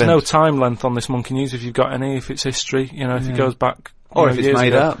 there's event. no time length on this monkey news. If you've got any, if it's history, if it goes back. Or if it's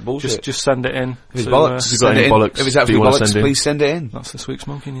made up, bullshit. Just send it in. If it's bollocks, send it in. If it's absolute bollocks, please send it in. That's this week's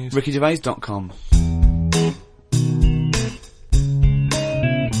monkey news. RickyGervais.com.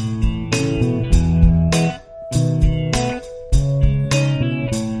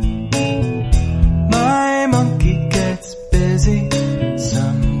 My monkey gets busy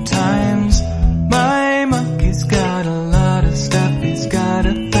sometimes. My monkey's got a lot of stuff he's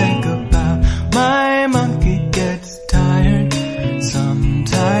gotta think about. My monkey gets tired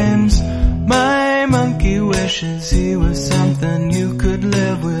sometimes. My monkey wishes he was something you could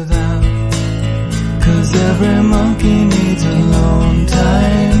live without. 'Cause every monkey needs alone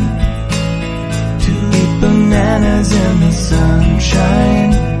time to eat bananas in the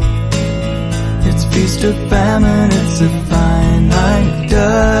sunshine. It's feast or famine, it's a fine line. It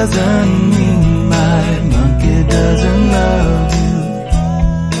doesn't mean my monkey doesn't love you.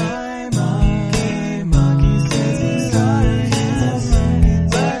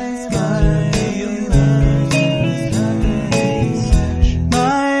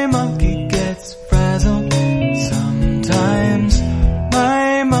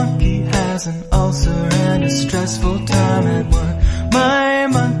 Stressful time at work. My